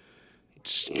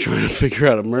trying to figure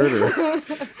out a murder.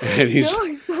 And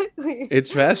exactly.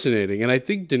 It's fascinating. And I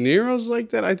think De Niro's like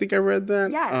that. I think I read that.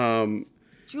 Yes.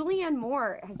 Julianne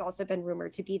Moore has also been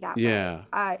rumored to be that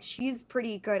way. She's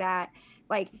pretty good at,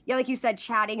 like you said,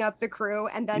 chatting up the crew,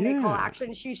 and then they call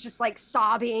action. She's just like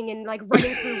sobbing and like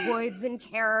running through woods in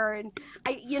terror. And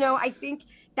I think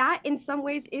that in some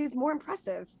ways is more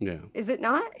impressive. Yeah. Is it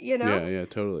not? Yeah,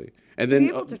 totally. And then be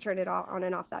able to turn it on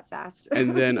and off that fast.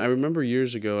 And then I remember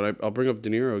years ago, and I'll bring up De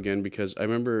Niro again because I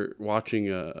remember watching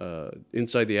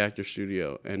Inside the Actor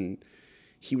Studio, and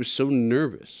he was so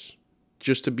nervous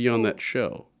just to be on that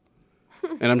show.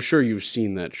 And I'm sure you've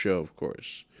seen that show, of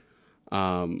course.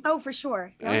 For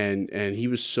sure. Yeah. And he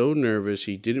was so nervous.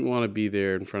 He didn't want to be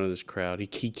there in front of this crowd.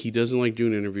 He doesn't like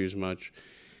doing interviews much.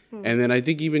 And then I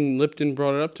think even Lipton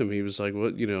brought it up to him. He was like,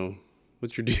 "What,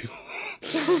 what's your deal?"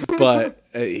 But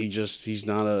he's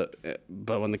not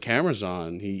but when the camera's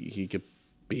on, he could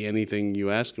be anything you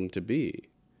ask him to be.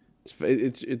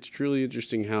 It's truly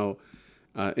interesting how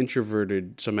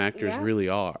introverted some actors really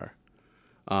are.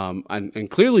 And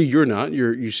clearly you're not.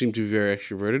 You seem to be very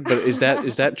extroverted. But is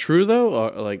that true though?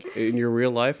 Or, like in your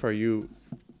real life, are you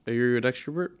an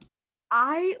extrovert?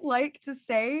 I like to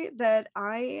say that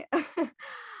I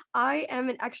am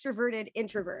an extroverted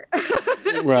introvert.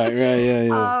 Right,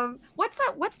 yeah.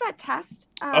 What's that test?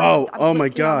 Oh my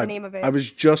God! The name of it. I was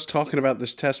just talking about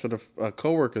this test with a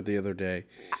coworker the other day.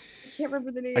 I can't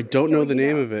remember the name. I don't know the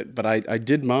name of it, but I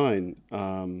did mine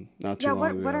not too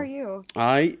long ago. What are you?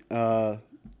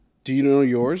 Do you know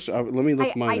yours? Let me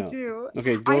look mine up. I do.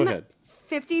 Okay, go ahead.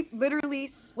 50, literally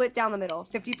split down the middle.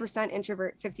 50%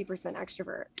 introvert, 50%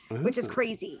 extrovert, which is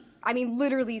crazy. I mean,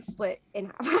 literally split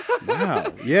in half.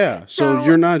 Wow. Yeah. So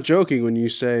you're not joking when you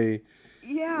say.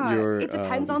 Yeah. It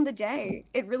depends on the day.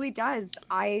 It really does.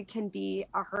 I can be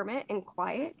a hermit and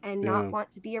quiet and not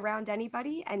want to be around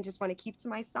anybody and just want to keep to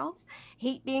myself.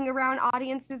 Hate being around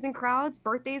audiences and crowds.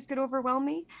 Birthdays could overwhelm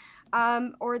me.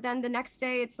 Or then the next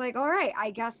day it's like, all right,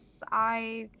 I guess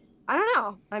I don't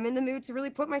know. I'm in the mood to really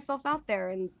put myself out there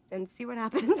and see what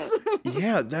happens.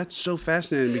 Yeah, that's so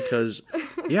fascinating because,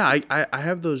 I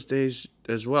have those days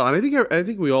as well, and I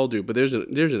think we all do. But there's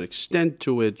an extent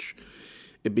to which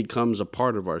it becomes a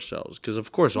part of ourselves. Because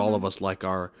of course, all of us like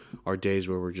our days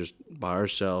where we're just by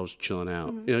ourselves, chilling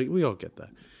out. Mm-hmm. We all get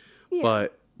that. Yeah.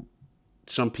 But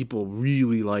some people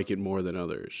really like it more than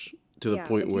others to the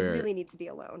point where you really need to be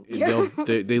alone.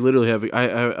 They literally have.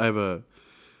 I have a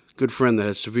good friend that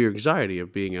has severe anxiety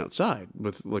of being outside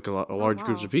with like a large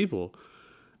groups of people.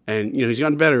 And, he's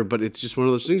gotten better, but it's just one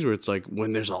of those things where it's like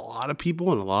when there's a lot of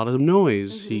people and a lot of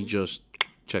noise, he just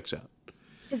checks out.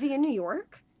 Is he in New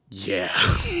York? Yeah.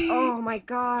 Oh my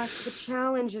gosh, the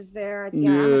challenge is there.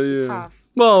 Yeah, that must be tough.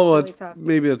 Well, really tough.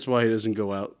 Maybe that's why he doesn't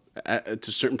go out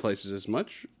to certain places as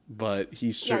much, but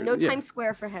he's no Times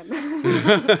Square for him.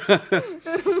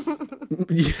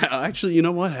 Yeah, actually, you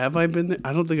know what? Have I been there?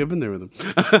 I don't think I've been there with him.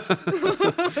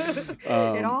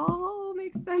 It all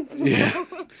makes sense now.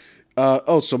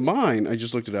 Yeah. So mine, I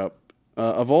just looked it up.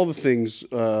 Of all the things,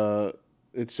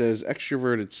 it says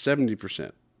extroverted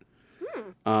 70%.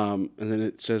 And then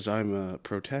it says I'm a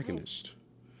protagonist.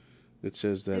 Nice. It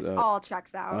says that... This all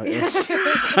checks out. Says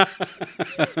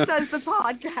the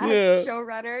podcast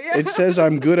showrunner. Yeah. It says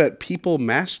I'm good at people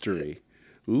mastery.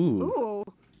 Ooh.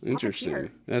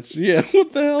 Interesting. That's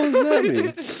what the hell does that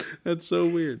mean? That's so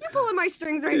weird. You're pulling my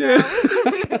strings right now.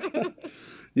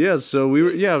 Yeah, so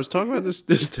I was talking about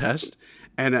this test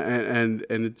and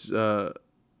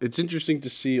it's interesting to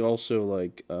see also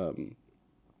like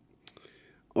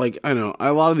I know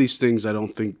a lot of these things I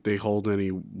don't think they hold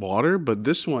any water, but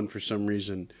this one for some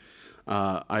reason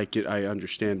I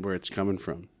understand where it's coming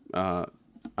from.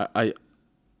 I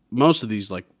most of these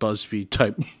like BuzzFeed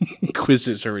type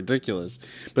quizzes are ridiculous,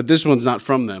 but this one's not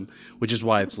from them, which is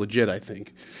why it's legit, I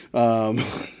think.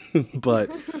 But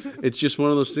it's just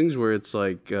one of those things where it's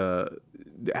like the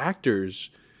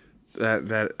actors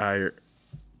that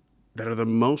are the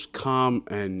most calm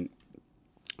and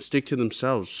stick to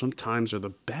themselves sometimes are the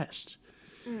best.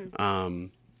 I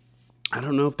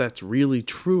don't know if that's really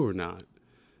true or not.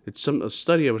 It's a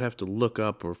study I would have to look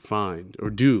up or find or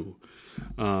do.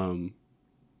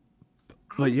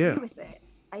 But yeah, with it.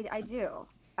 I do.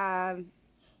 I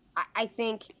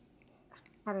think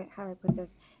how do I put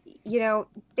this? You know,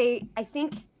 I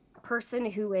think a person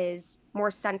who is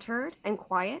more centered and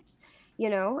quiet, you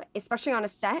know, especially on a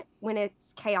set when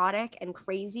it's chaotic and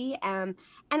crazy. And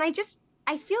I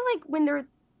feel like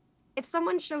if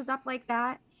someone shows up like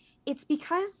that, it's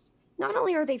because not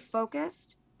only are they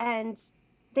focused and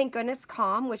thank goodness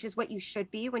calm, which is what you should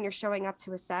be when you're showing up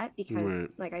to a set, because right.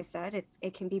 like I said,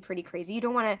 it can be pretty crazy. You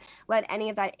don't want to let any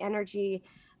of that energy,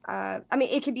 I mean,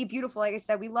 it can be beautiful. Like I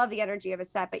said, we love the energy of a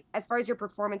set, but as far as your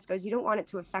performance goes, you don't want it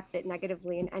to affect it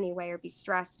negatively in any way or be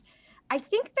stressed. I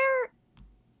just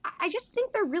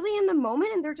think they're really in the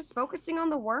moment and they're just focusing on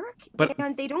the work,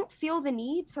 and they don't feel the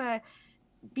need to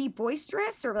be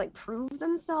boisterous or like prove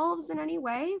themselves in any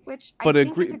way, which I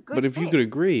think is a good But if thing. you could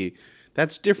agree,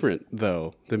 that's different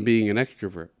though than being an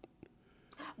extrovert.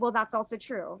 Well, that's also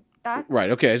true. Right.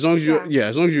 Okay. As long as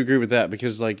as long as you agree with that,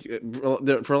 because like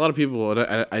for a lot of people,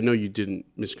 and I know you didn't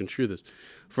misconstrue this.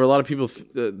 For a lot of people,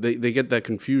 they get that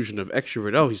confusion of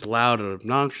extrovert. Oh, he's loud and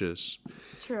obnoxious.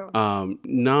 True.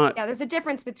 Not. Yeah. There's a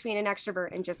difference between an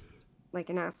extrovert and just like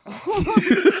an asshole.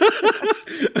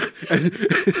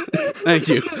 Thank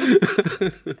you.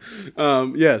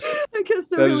 Yes,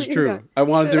 that is true. Yeah. I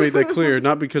wanted to make that clear,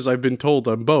 not because I've been told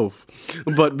I'm both,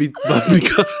 but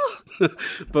because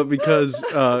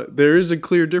there is a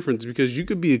clear difference. Because you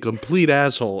could be a complete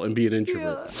asshole and be an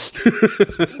introvert.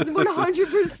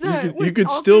 100%. You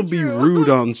could still be rude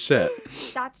on set.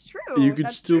 That's true. You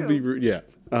could still be rude. Yeah.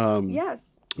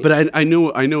 Yes. But I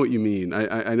know what you mean.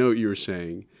 I know what you were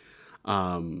saying.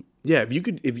 Yeah,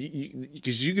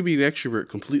 because you could be an extrovert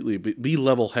completely, but be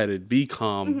level-headed, be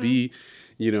calm, be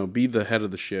the head of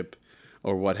the ship,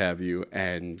 or what have you,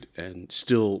 and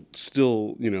still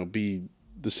be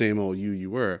the same old you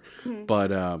were.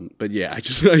 But yeah, I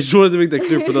just wanted to make that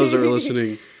clear for those that are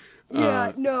listening.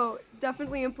 Yeah, no,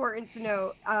 definitely important to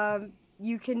know.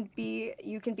 You can be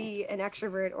an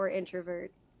extrovert or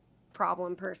introvert.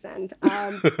 Problem person.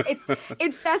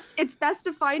 It's best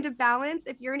to find a balance.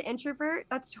 If you're an introvert,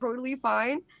 that's totally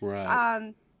fine.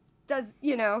 Right.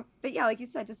 But yeah, like you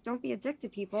said, just don't be a dick to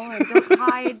people and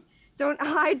don't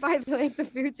hide by the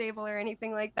food table or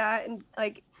anything like that, and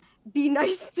like be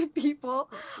nice to people.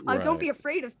 Right. Don't be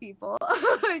afraid of people.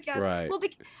 I guess. Right. Well,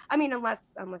 I mean,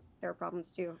 unless there are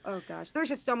problems too. Oh gosh, there's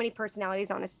just so many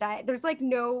personalities on a set. There's like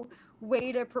no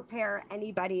way to prepare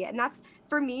anybody, and that's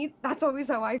always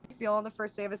how I feel on the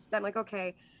first day of a set. I'm like,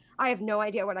 okay, I have no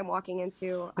idea what I'm walking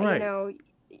into. Right.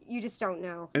 You just don't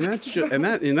know. And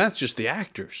that's just the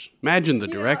actors. Imagine the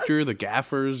director, the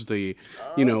gaffers,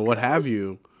 what have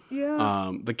you.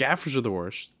 Yeah. The gaffers are the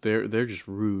worst. They're just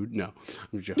rude. No,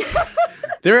 I'm joking.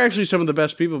 They're actually some of the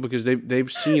best people because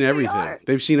they've seen everything.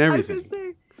 They've seen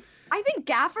everything. I think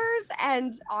gaffers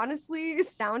and honestly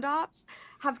sound ops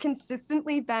have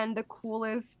consistently been the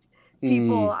coolest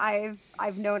people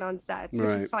I've known on sets, which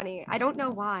is funny. I don't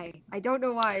know why,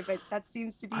 but that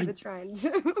seems to be the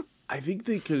trend. I think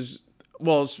because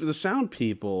the sound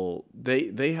people,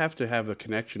 they have to have a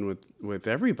connection with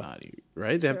everybody,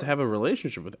 right? They have to have a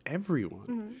relationship with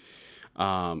everyone.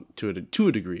 To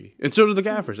a degree, and so do the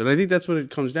gaffers, and I think that's what it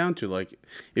comes down to. Like,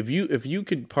 if you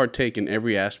could partake in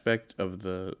every aspect of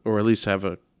or at least have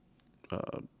a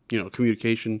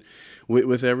communication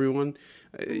with everyone,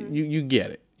 you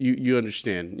get it. You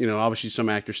understand. Obviously some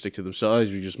actors stick to themselves,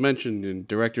 as you just mentioned, and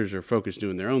directors are focused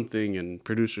doing their own thing, and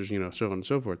producers, so on and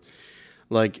so forth.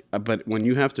 Like, but when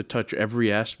you have to touch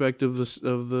every aspect of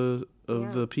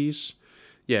the piece,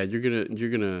 yeah, you're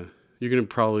gonna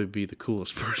probably be the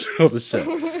coolest person on the set,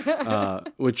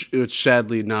 which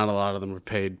sadly not a lot of them are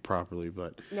paid properly.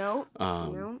 But no,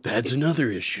 that's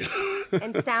another issue.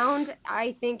 And sound,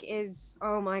 I think, is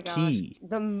key.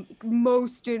 The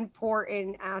most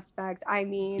important aspect. I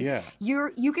mean, yeah,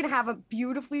 you can have a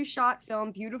beautifully shot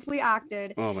film, beautifully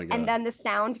acted. Oh my God. And then the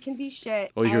sound can be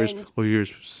shit. Yours.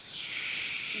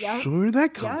 Yeah. So where did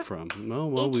that come from?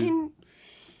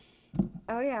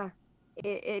 Oh yeah.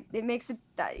 it makes it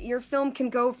that your film can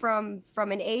go from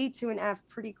an A to an F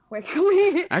pretty quickly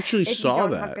I actually if you saw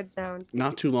don't have that good sound.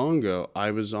 not too long ago.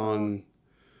 I was Oh. on,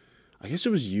 I guess it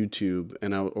was YouTube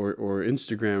or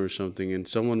Instagram or something, and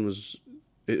someone was,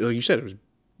 like you said, it was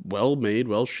well made,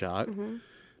 well shot, Hmm.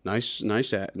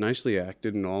 nicely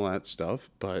acted, and all that stuff.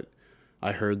 But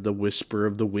I heard the whisper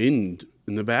of the wind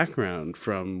in the background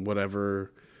from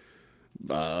whatever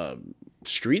uh,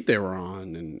 street they were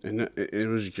on, and it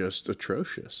was just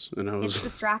atrocious. And I It's was,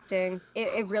 distracting.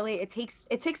 It really it takes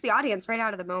the audience right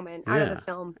out of the moment, out of the yeah.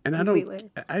 film And completely.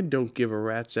 I don't give a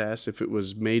rat's ass if it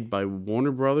was made by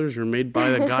Warner Brothers or made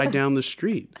by the guy down the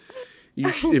street.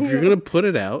 If you're gonna put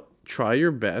it out, try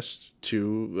your best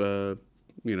to,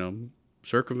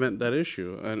 circumvent that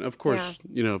issue. And of Yeah. course,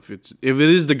 if it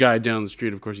is the guy down the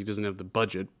street, of course he doesn't have the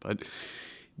budget, but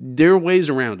there are ways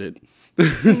around it.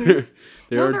 Hmm.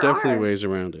 There No, are there definitely are. ways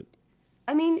around it.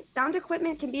 I mean, sound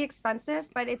equipment can be expensive,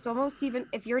 but it's almost even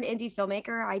if you're an indie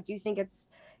filmmaker, I do think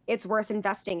it's worth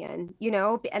investing in,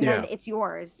 and then Yeah. it's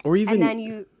yours. Or And even then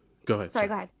you go ahead. sorry, Sorry.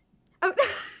 go ahead. Oh,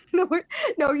 no,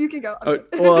 no, you can go. I'm good.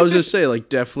 Well, I was just saying, like,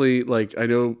 definitely, like, I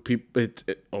know people.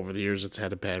 Over the years, it's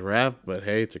had a bad rap, but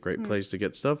hey, it's a great Hmm. place to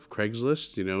get stuff.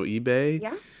 Craigslist, eBay,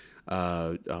 Yeah.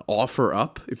 Offer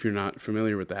Up. If you're not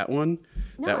familiar with that one,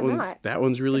 No, that I'm one, not. that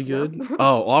one's really Good to good. know.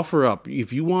 Oh, Offer Up.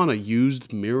 If you want a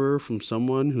used mirror from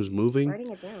someone who's moving,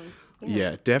 Writing it down.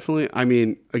 yeah, definitely. I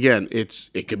mean, again, it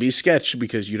could be sketch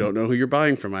because you don't know who you're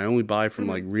buying from. I only buy from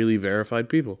like really verified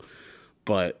people,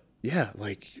 but yeah,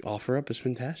 like Offer Up is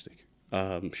fantastic.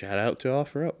 Shout out to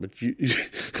Offer Up, but you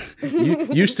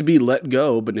used to be Let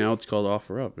Go, but now it's called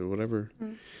Offer Up or whatever.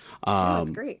 No, that's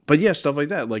great. But yeah, stuff like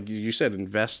that. Like you said,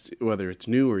 invest whether it's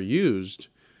new or used.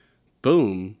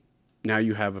 Boom, now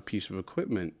you have a piece of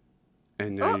equipment,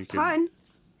 and now Oh, you can. pun.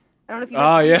 I don't know if you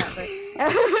Oh, meant yeah.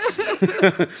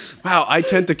 that, but Wow, I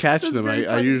tend to catch That's them. very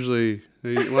I funny. usually.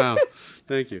 Wow,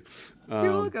 thank you.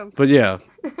 You're welcome. But yeah,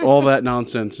 all that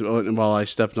nonsense while I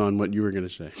stepped on what you were going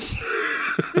to say.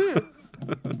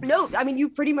 No, I mean you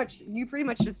pretty much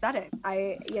just said it.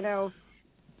 Wow,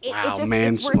 it's worth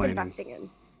mansplaining. investing in.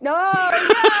 No,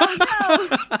 no, no.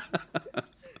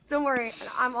 Don't worry,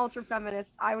 I'm ultra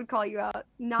feminist. I would call you out.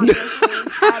 Not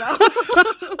mansplaining at all.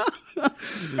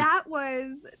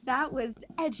 that was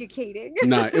educating.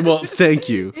 Well, thank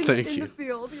you. in Thank the you.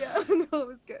 field. Yeah, no, it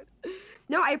was good.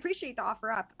 No, I appreciate the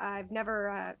Offer Up. I have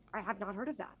not heard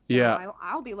of that. So Yeah.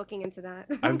 I'll be looking into that.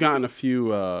 I've gotten a few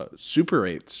Super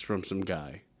 8s from some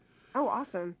guy. Oh,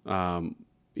 awesome.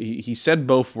 He said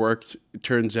both worked. It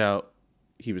turns out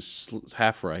he was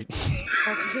half right.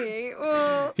 Okay.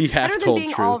 Well, He half better than told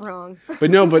being truth. all wrong.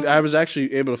 But I was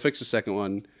actually able to fix the second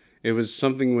one. It was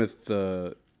something with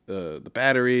the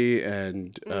battery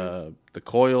and the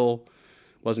coil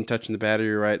wasn't touching the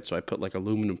battery right, so I put like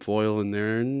aluminum foil in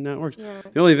there, and that works. Yeah.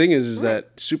 The only thing is Nice.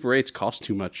 that Super 8s cost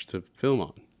too much to film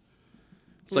on.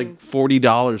 It's like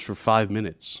 $40 for 5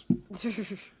 minutes.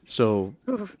 So,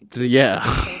 yeah.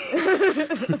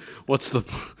 What's the?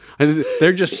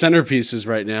 They're just centerpieces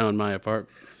right now in my apartment.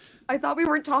 I thought we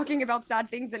weren't talking about sad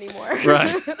things anymore.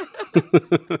 Right.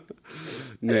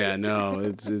 Yeah, no,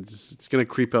 it's gonna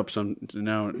creep up every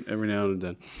now and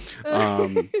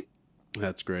then.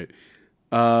 That's great.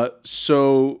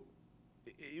 So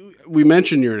we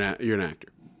mentioned you're an actor.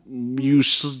 You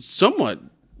somewhat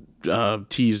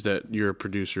teased that you're a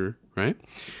producer, right?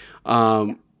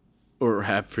 Or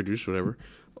have produced, whatever.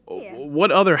 Yeah.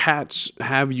 What other hats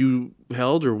have you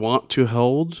held or want to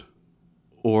hold,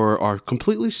 or are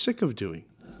completely sick of doing?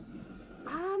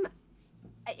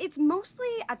 It's mostly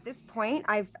at this point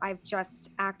I've just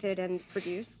acted and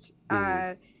produced.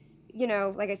 Like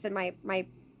I said, my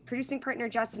producing partner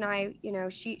Jess and I,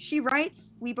 she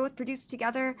writes. We both produce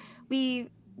together. We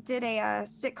did a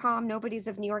sitcom, Nobodies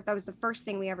of New York. That was the first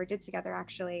thing we ever did together,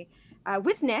 actually,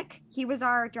 with Nick. He was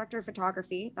our director of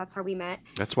photography. That's how we met.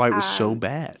 That's why it was so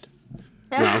bad.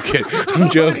 No, No, I'm kidding. I'm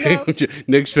joking. no.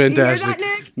 Nick's You hear fantastic. that,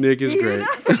 Nick? Nick is You hear great.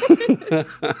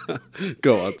 that?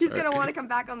 Go on. He's sorry. gonna want to come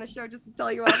back on the show just to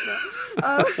tell you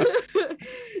off.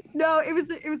 No, it was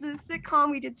a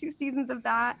sitcom. We did 2 seasons of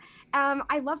that.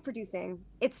 I love producing.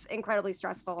 It's incredibly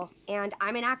stressful, and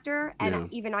I'm an actor. And Yeah.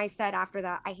 even I said after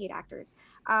that, I hate actors.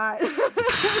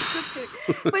 Just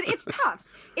kidding. But it's tough.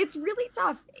 It's really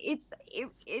tough.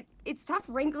 It's tough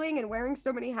wrangling and wearing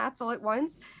so many hats all at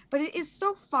once. But it is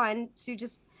so fun to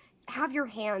just have your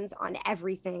hands on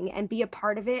everything and be a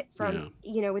part of it from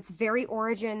its very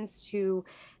origins to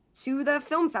the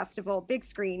film festival, big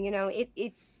screen.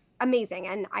 It's amazing,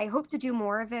 and I hope to do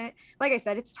more of it. Like I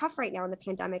said, it's tough right now in the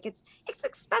pandemic. It's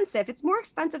expensive. It's more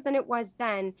expensive than it was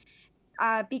then.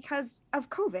 because of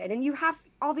COVID, and you have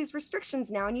all these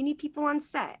restrictions now, and you need people on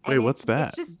set. Wait, And what's that?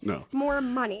 It's just No. more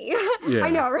money. Yeah. I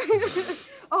know, right?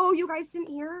 Oh, you guys didn't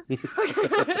hear?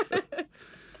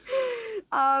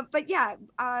 But yeah,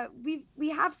 we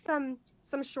have some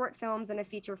short films and a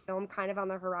feature film kind of on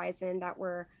the horizon that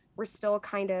we're still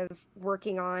kind of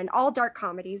working on. All dark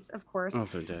comedies, of course,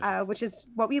 which is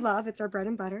what we love. It's our bread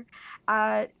and butter.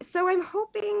 So I'm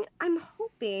hoping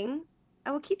I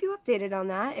will keep you updated on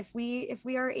that if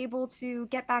we are able to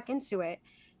get back into it.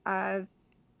 I'm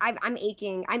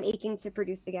aching to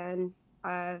produce again.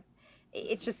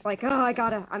 It's just like, oh,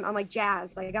 I'm like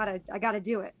jazzed. Like, I gotta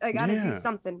do it. I gotta do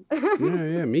something.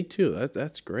 yeah, me too.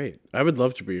 That's great. I would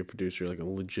love to be a producer, like a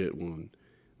legit one.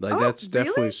 Like, that's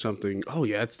definitely really? something. Oh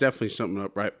yeah, it's definitely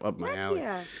something right up my alley.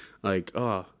 Yeah. Like,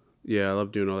 oh yeah, I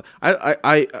love doing all that.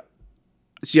 I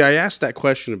see. I asked that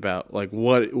question about like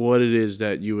what it is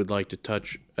that you would like to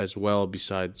touch as well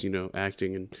besides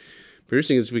acting and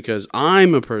producing, is because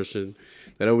I'm a person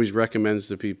that always recommends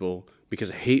to people,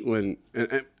 because I hate when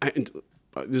and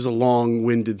this is a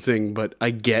long-winded thing, but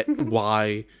I get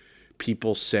why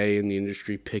people say in the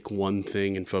industry pick one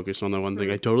thing and focus on that one thing.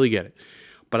 I totally get it.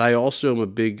 But I also am a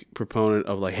big proponent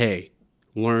of like, hey,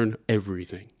 learn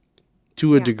everything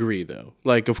to a degree, though.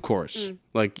 Like, of course,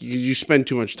 like you spend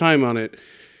too much time on it,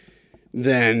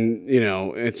 then,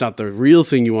 it's not the real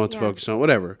thing you want to focus on,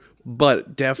 whatever.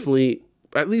 But definitely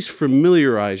at least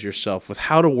familiarize yourself with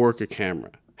how to work a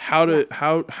camera, how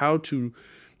to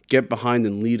get behind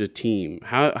and lead a team.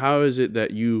 How is it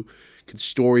that you could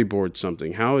storyboard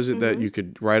something? How is it that you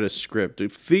could write a script?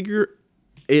 Figure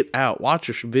it out. Watch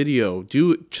a video.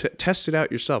 Test it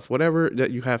out yourself. Whatever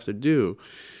that you have to do,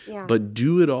 but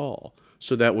do it all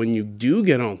so that when you do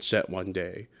get on set one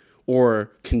day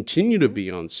or continue to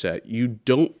be on set, you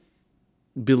don't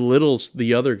belittle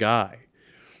the other guy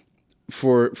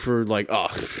for like, oh,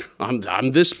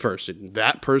 I'm this person.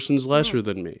 That person's lesser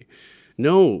than me.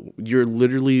 No, you're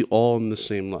literally all on the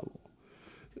same level.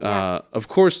 Yes. Of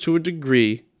course, to a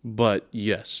degree, but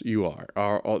yes, you are.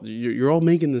 You're all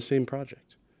making the same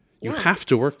project. You have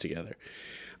to work together.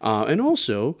 And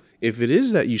also, if it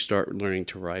is that you start learning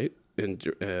to write and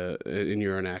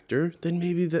you're an actor, then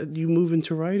maybe that you move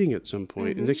into writing at some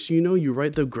point. And next thing you know, you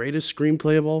write the greatest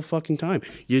screenplay of all fucking time.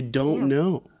 You don't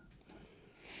know.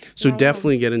 So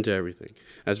definitely get into everything.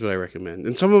 That's what I recommend.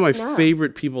 And some of my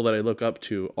favorite people that I look up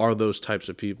to are those types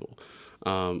of people.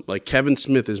 Like Kevin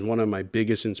Smith is one of my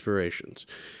biggest inspirations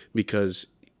because,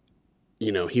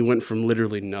 he went from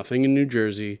literally nothing in New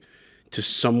Jersey to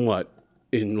somewhat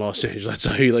in Los Angeles. That's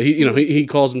how he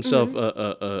calls himself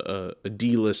a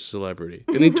D-list celebrity,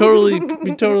 and he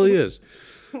totally is.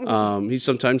 He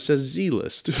sometimes says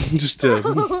Z-list,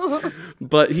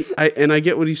 but I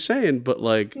get what he's saying, but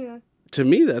like. Yeah. To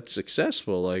me, that's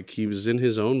successful. Like, he was in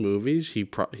his own movies. He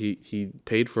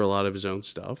paid for a lot of his own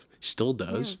stuff. Still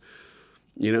does.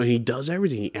 Yeah. He does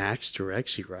everything. He acts,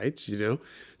 directs, he writes.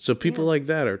 So people like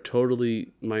that are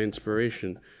totally my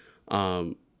inspiration.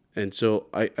 And so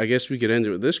I guess we could end it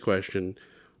with this question: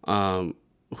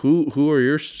 Who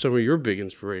are some of your big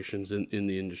inspirations in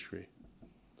the industry?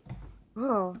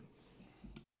 Oh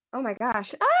my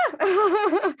gosh!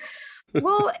 Ah!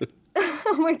 Well.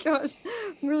 Oh my gosh,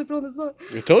 I'm really putting this one.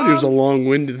 I told you it was a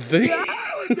long-winded thing.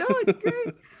 No, it's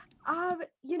great.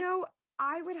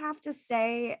 I would have to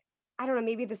say, I don't know,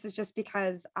 maybe this is just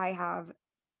because I have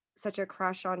such a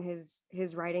crush on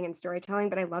his writing and storytelling,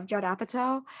 but I love Judd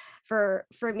Apatow for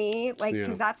me, like,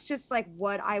 because that's just like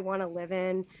what I want to live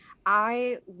in.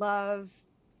 I love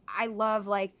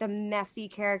like the messy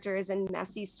characters and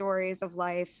messy stories of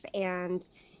life, and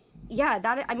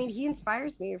he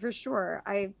inspires me for sure.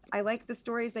 I like the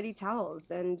stories that he tells,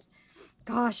 and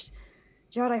gosh,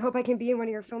 Judd, I hope I can be in one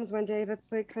of your films one day.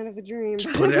 That's like kind of the dream.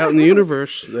 Just put it out in the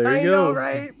universe. There you go. I know,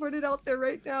 right? Put it out there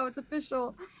right now. It's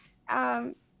official.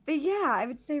 But yeah, I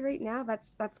would say right now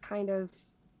that's kind of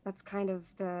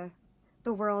the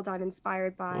world I'm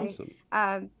inspired by.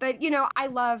 Awesome. But I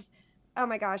love. Oh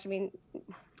my gosh, I mean.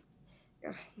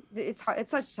 It's hard.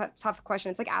 It's such a tough question.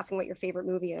 It's like asking what your favorite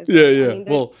movie is. Yeah.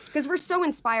 Because we're so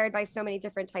inspired by so many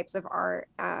different types of art.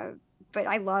 But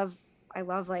I love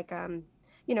like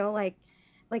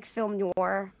like film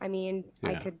noir. I mean,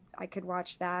 I could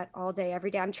watch that all day,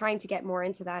 every day. I'm trying to get more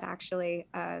into that actually.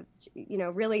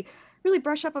 Really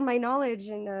brush up on my knowledge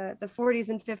in the 40s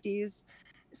and 50s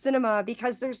cinema,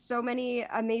 because there's so many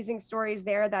amazing stories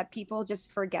there that people just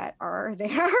forget are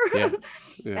there.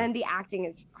 And the acting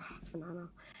is phenomenal.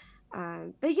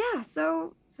 But yeah,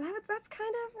 so that's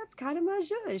kind of my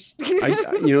zhuzh.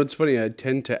 It's funny, I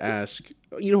tend to ask,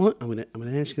 you know what, I'm gonna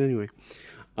ask it anyway.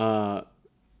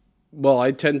 well,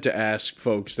 I tend to ask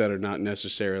folks that are not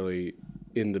necessarily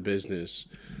in the business,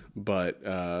 but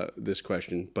this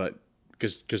question, but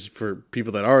because for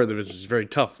people that are in the business, it's very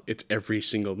tough. It's every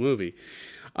single movie.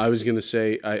 I was going to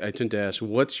say, I tend to ask,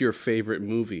 what's your favorite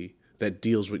movie that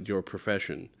deals with your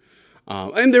profession?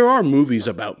 And there are movies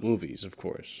about movies, of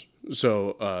course.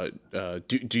 So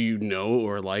do you know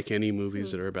or like any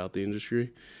movies that are about the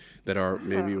industry that are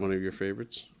maybe one of your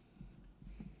favorites?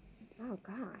 Oh,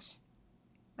 gosh.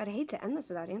 I'd hate to end this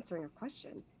without answering a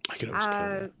question. I can always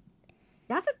kill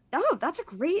that. That's a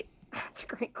great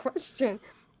question.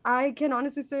 I can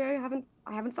honestly say I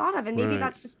haven't thought of, and maybe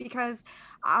that's just because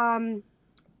there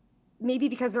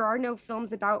are no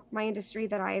films about my industry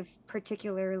that I've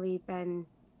particularly been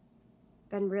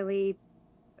really,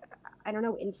 I don't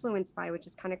know, influenced by, which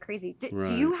is kind of crazy.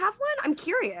 Do you have one? I'm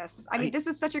curious. I mean, this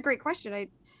is such a great question.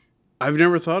 I've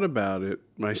never thought about it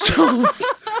myself.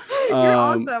 You're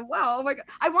awesome. Wow. Oh my God.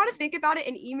 I want to think about it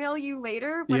and email you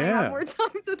later when I have more time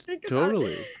to think about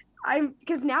it.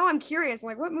 Because now I'm curious,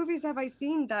 like, what movies have I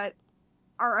seen that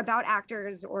are about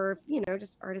actors or,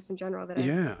 just artists in general that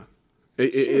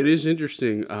it is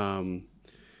interesting.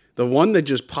 The one that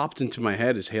just popped into my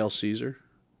head is Hail Caesar.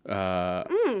 Have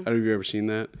you ever seen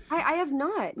that? I have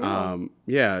not. No.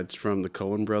 Yeah, it's from the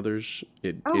Coen brothers.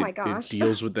 My gosh. It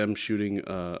deals with them shooting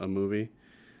a movie.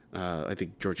 I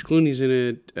think George Clooney's in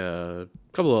it. A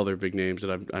couple of other big names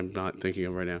that I'm not thinking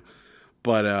of right now.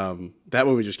 But that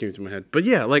movie just came to my head. But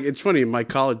yeah, like, it's funny. One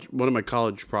of my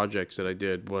college projects that I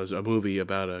did was a movie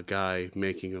about a guy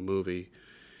making a movie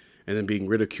and then being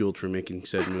ridiculed for making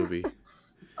said movie.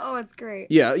 Oh, that's great.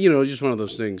 Yeah, just one of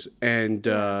those things. And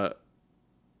so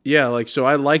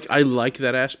I like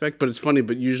that aspect. But it's funny.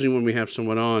 But usually when we have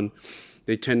someone on,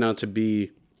 they tend not to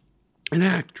be an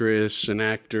actress, an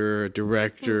actor, a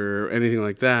director, anything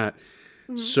like that.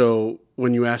 Mm-hmm. So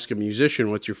when you ask a musician,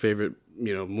 what's your favorite,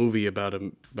 movie about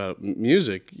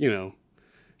music,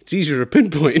 it's easier to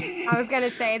pinpoint. I was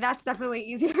gonna say that's definitely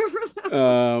easier for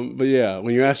them. But yeah,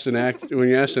 when you ask an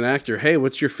actor, hey,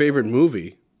 what's your favorite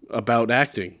movie about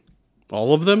acting?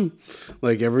 All of them,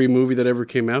 like every movie that ever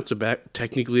came out's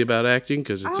technically about acting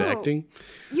because it's acting.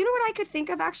 You know what I could think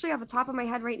of actually off the top of my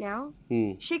head right now?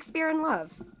 Shakespeare in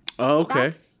Love. Oh,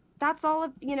 okay. That's all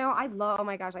of, oh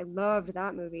my gosh, I loved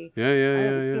that movie. Yeah. I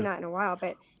haven't seen that in a while,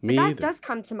 but that does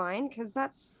come to mind because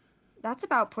that's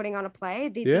about putting on a play,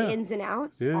 the ins and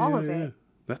outs, all of it.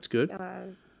 That's good.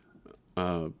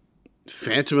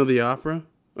 Phantom of the Opera.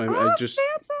 I just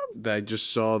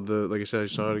saw like I said, I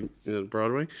saw it in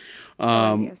Broadway.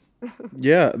 Yes.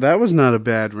 Yeah, that was not a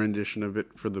bad rendition of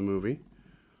it for the movie.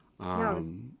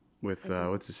 With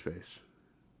what's his face?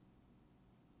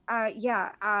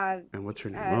 And what's her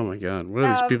name? Oh my God, what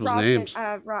are these people's names?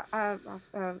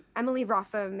 Emily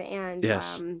Rossum and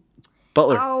yes.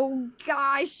 Butler. Oh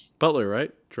gosh. Butler,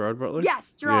 right? Gerard Butler.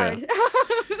 Yes, Gerard. Yeah.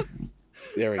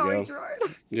 There we go. Sorry, Gerard.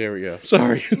 There we go.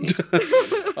 Sorry.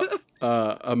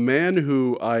 A man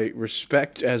who I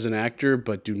respect as an actor,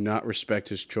 but do not respect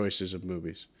his choices of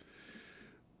movies.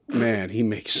 Man, he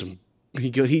makes some.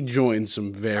 He joins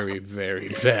some very, very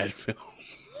bad films.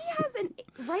 He has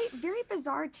very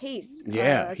bizarre taste.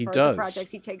 Yeah, he does. The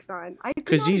projects he takes on. I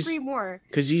could not agree more.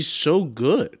 Because he's so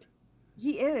good.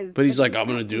 He is. But he's like, I'm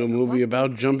going to do a movie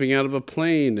about jumping out of a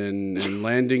plane and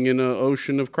landing in an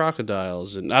ocean of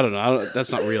crocodiles. And I don't know.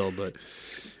 That's not real, but...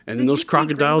 And then those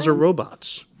crocodiles are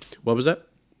robots. What was that?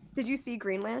 Did you see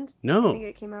Greenland? No. I think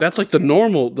it came out that's like the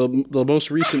normal, the most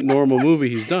recent normal movie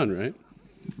he's done, right?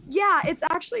 Yeah, it's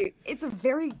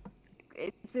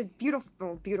a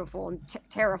beautiful and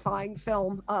terrifying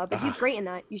film. But he's great in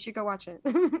that. You should go watch it.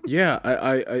 Yeah,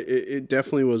 it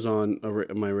definitely was on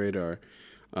my radar.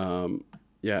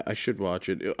 Yeah, I should watch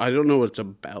it. I don't know what it's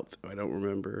about, though. I don't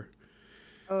remember.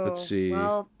 Oh, let's see.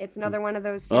 Well, it's another one of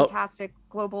those fantastic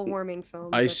global warming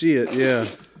films. I see it, yeah.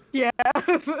 Yeah.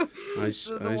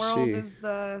 The world is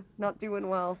not doing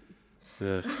well.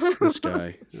 This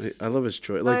guy. I love his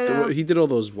choice. Like, he did all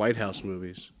those White House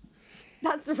movies.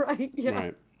 That's right, yeah.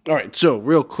 Right. All right, so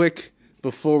real quick,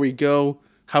 before we go,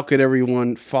 how could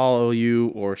everyone follow you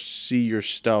or see your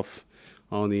stuff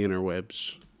on the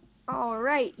interwebs? All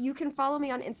right. You can follow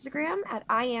me on Instagram at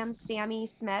I am Sammy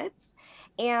Smeds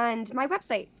and my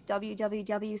website,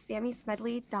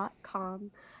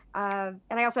 www.sammysmedley.com. And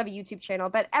I also have a YouTube channel,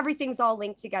 but everything's all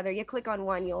linked together. You click on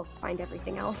one, you'll find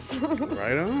everything else.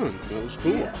 Right on. That was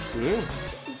cool. Yeah.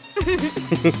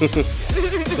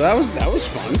 So that was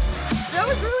fun. That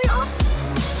was really awesome.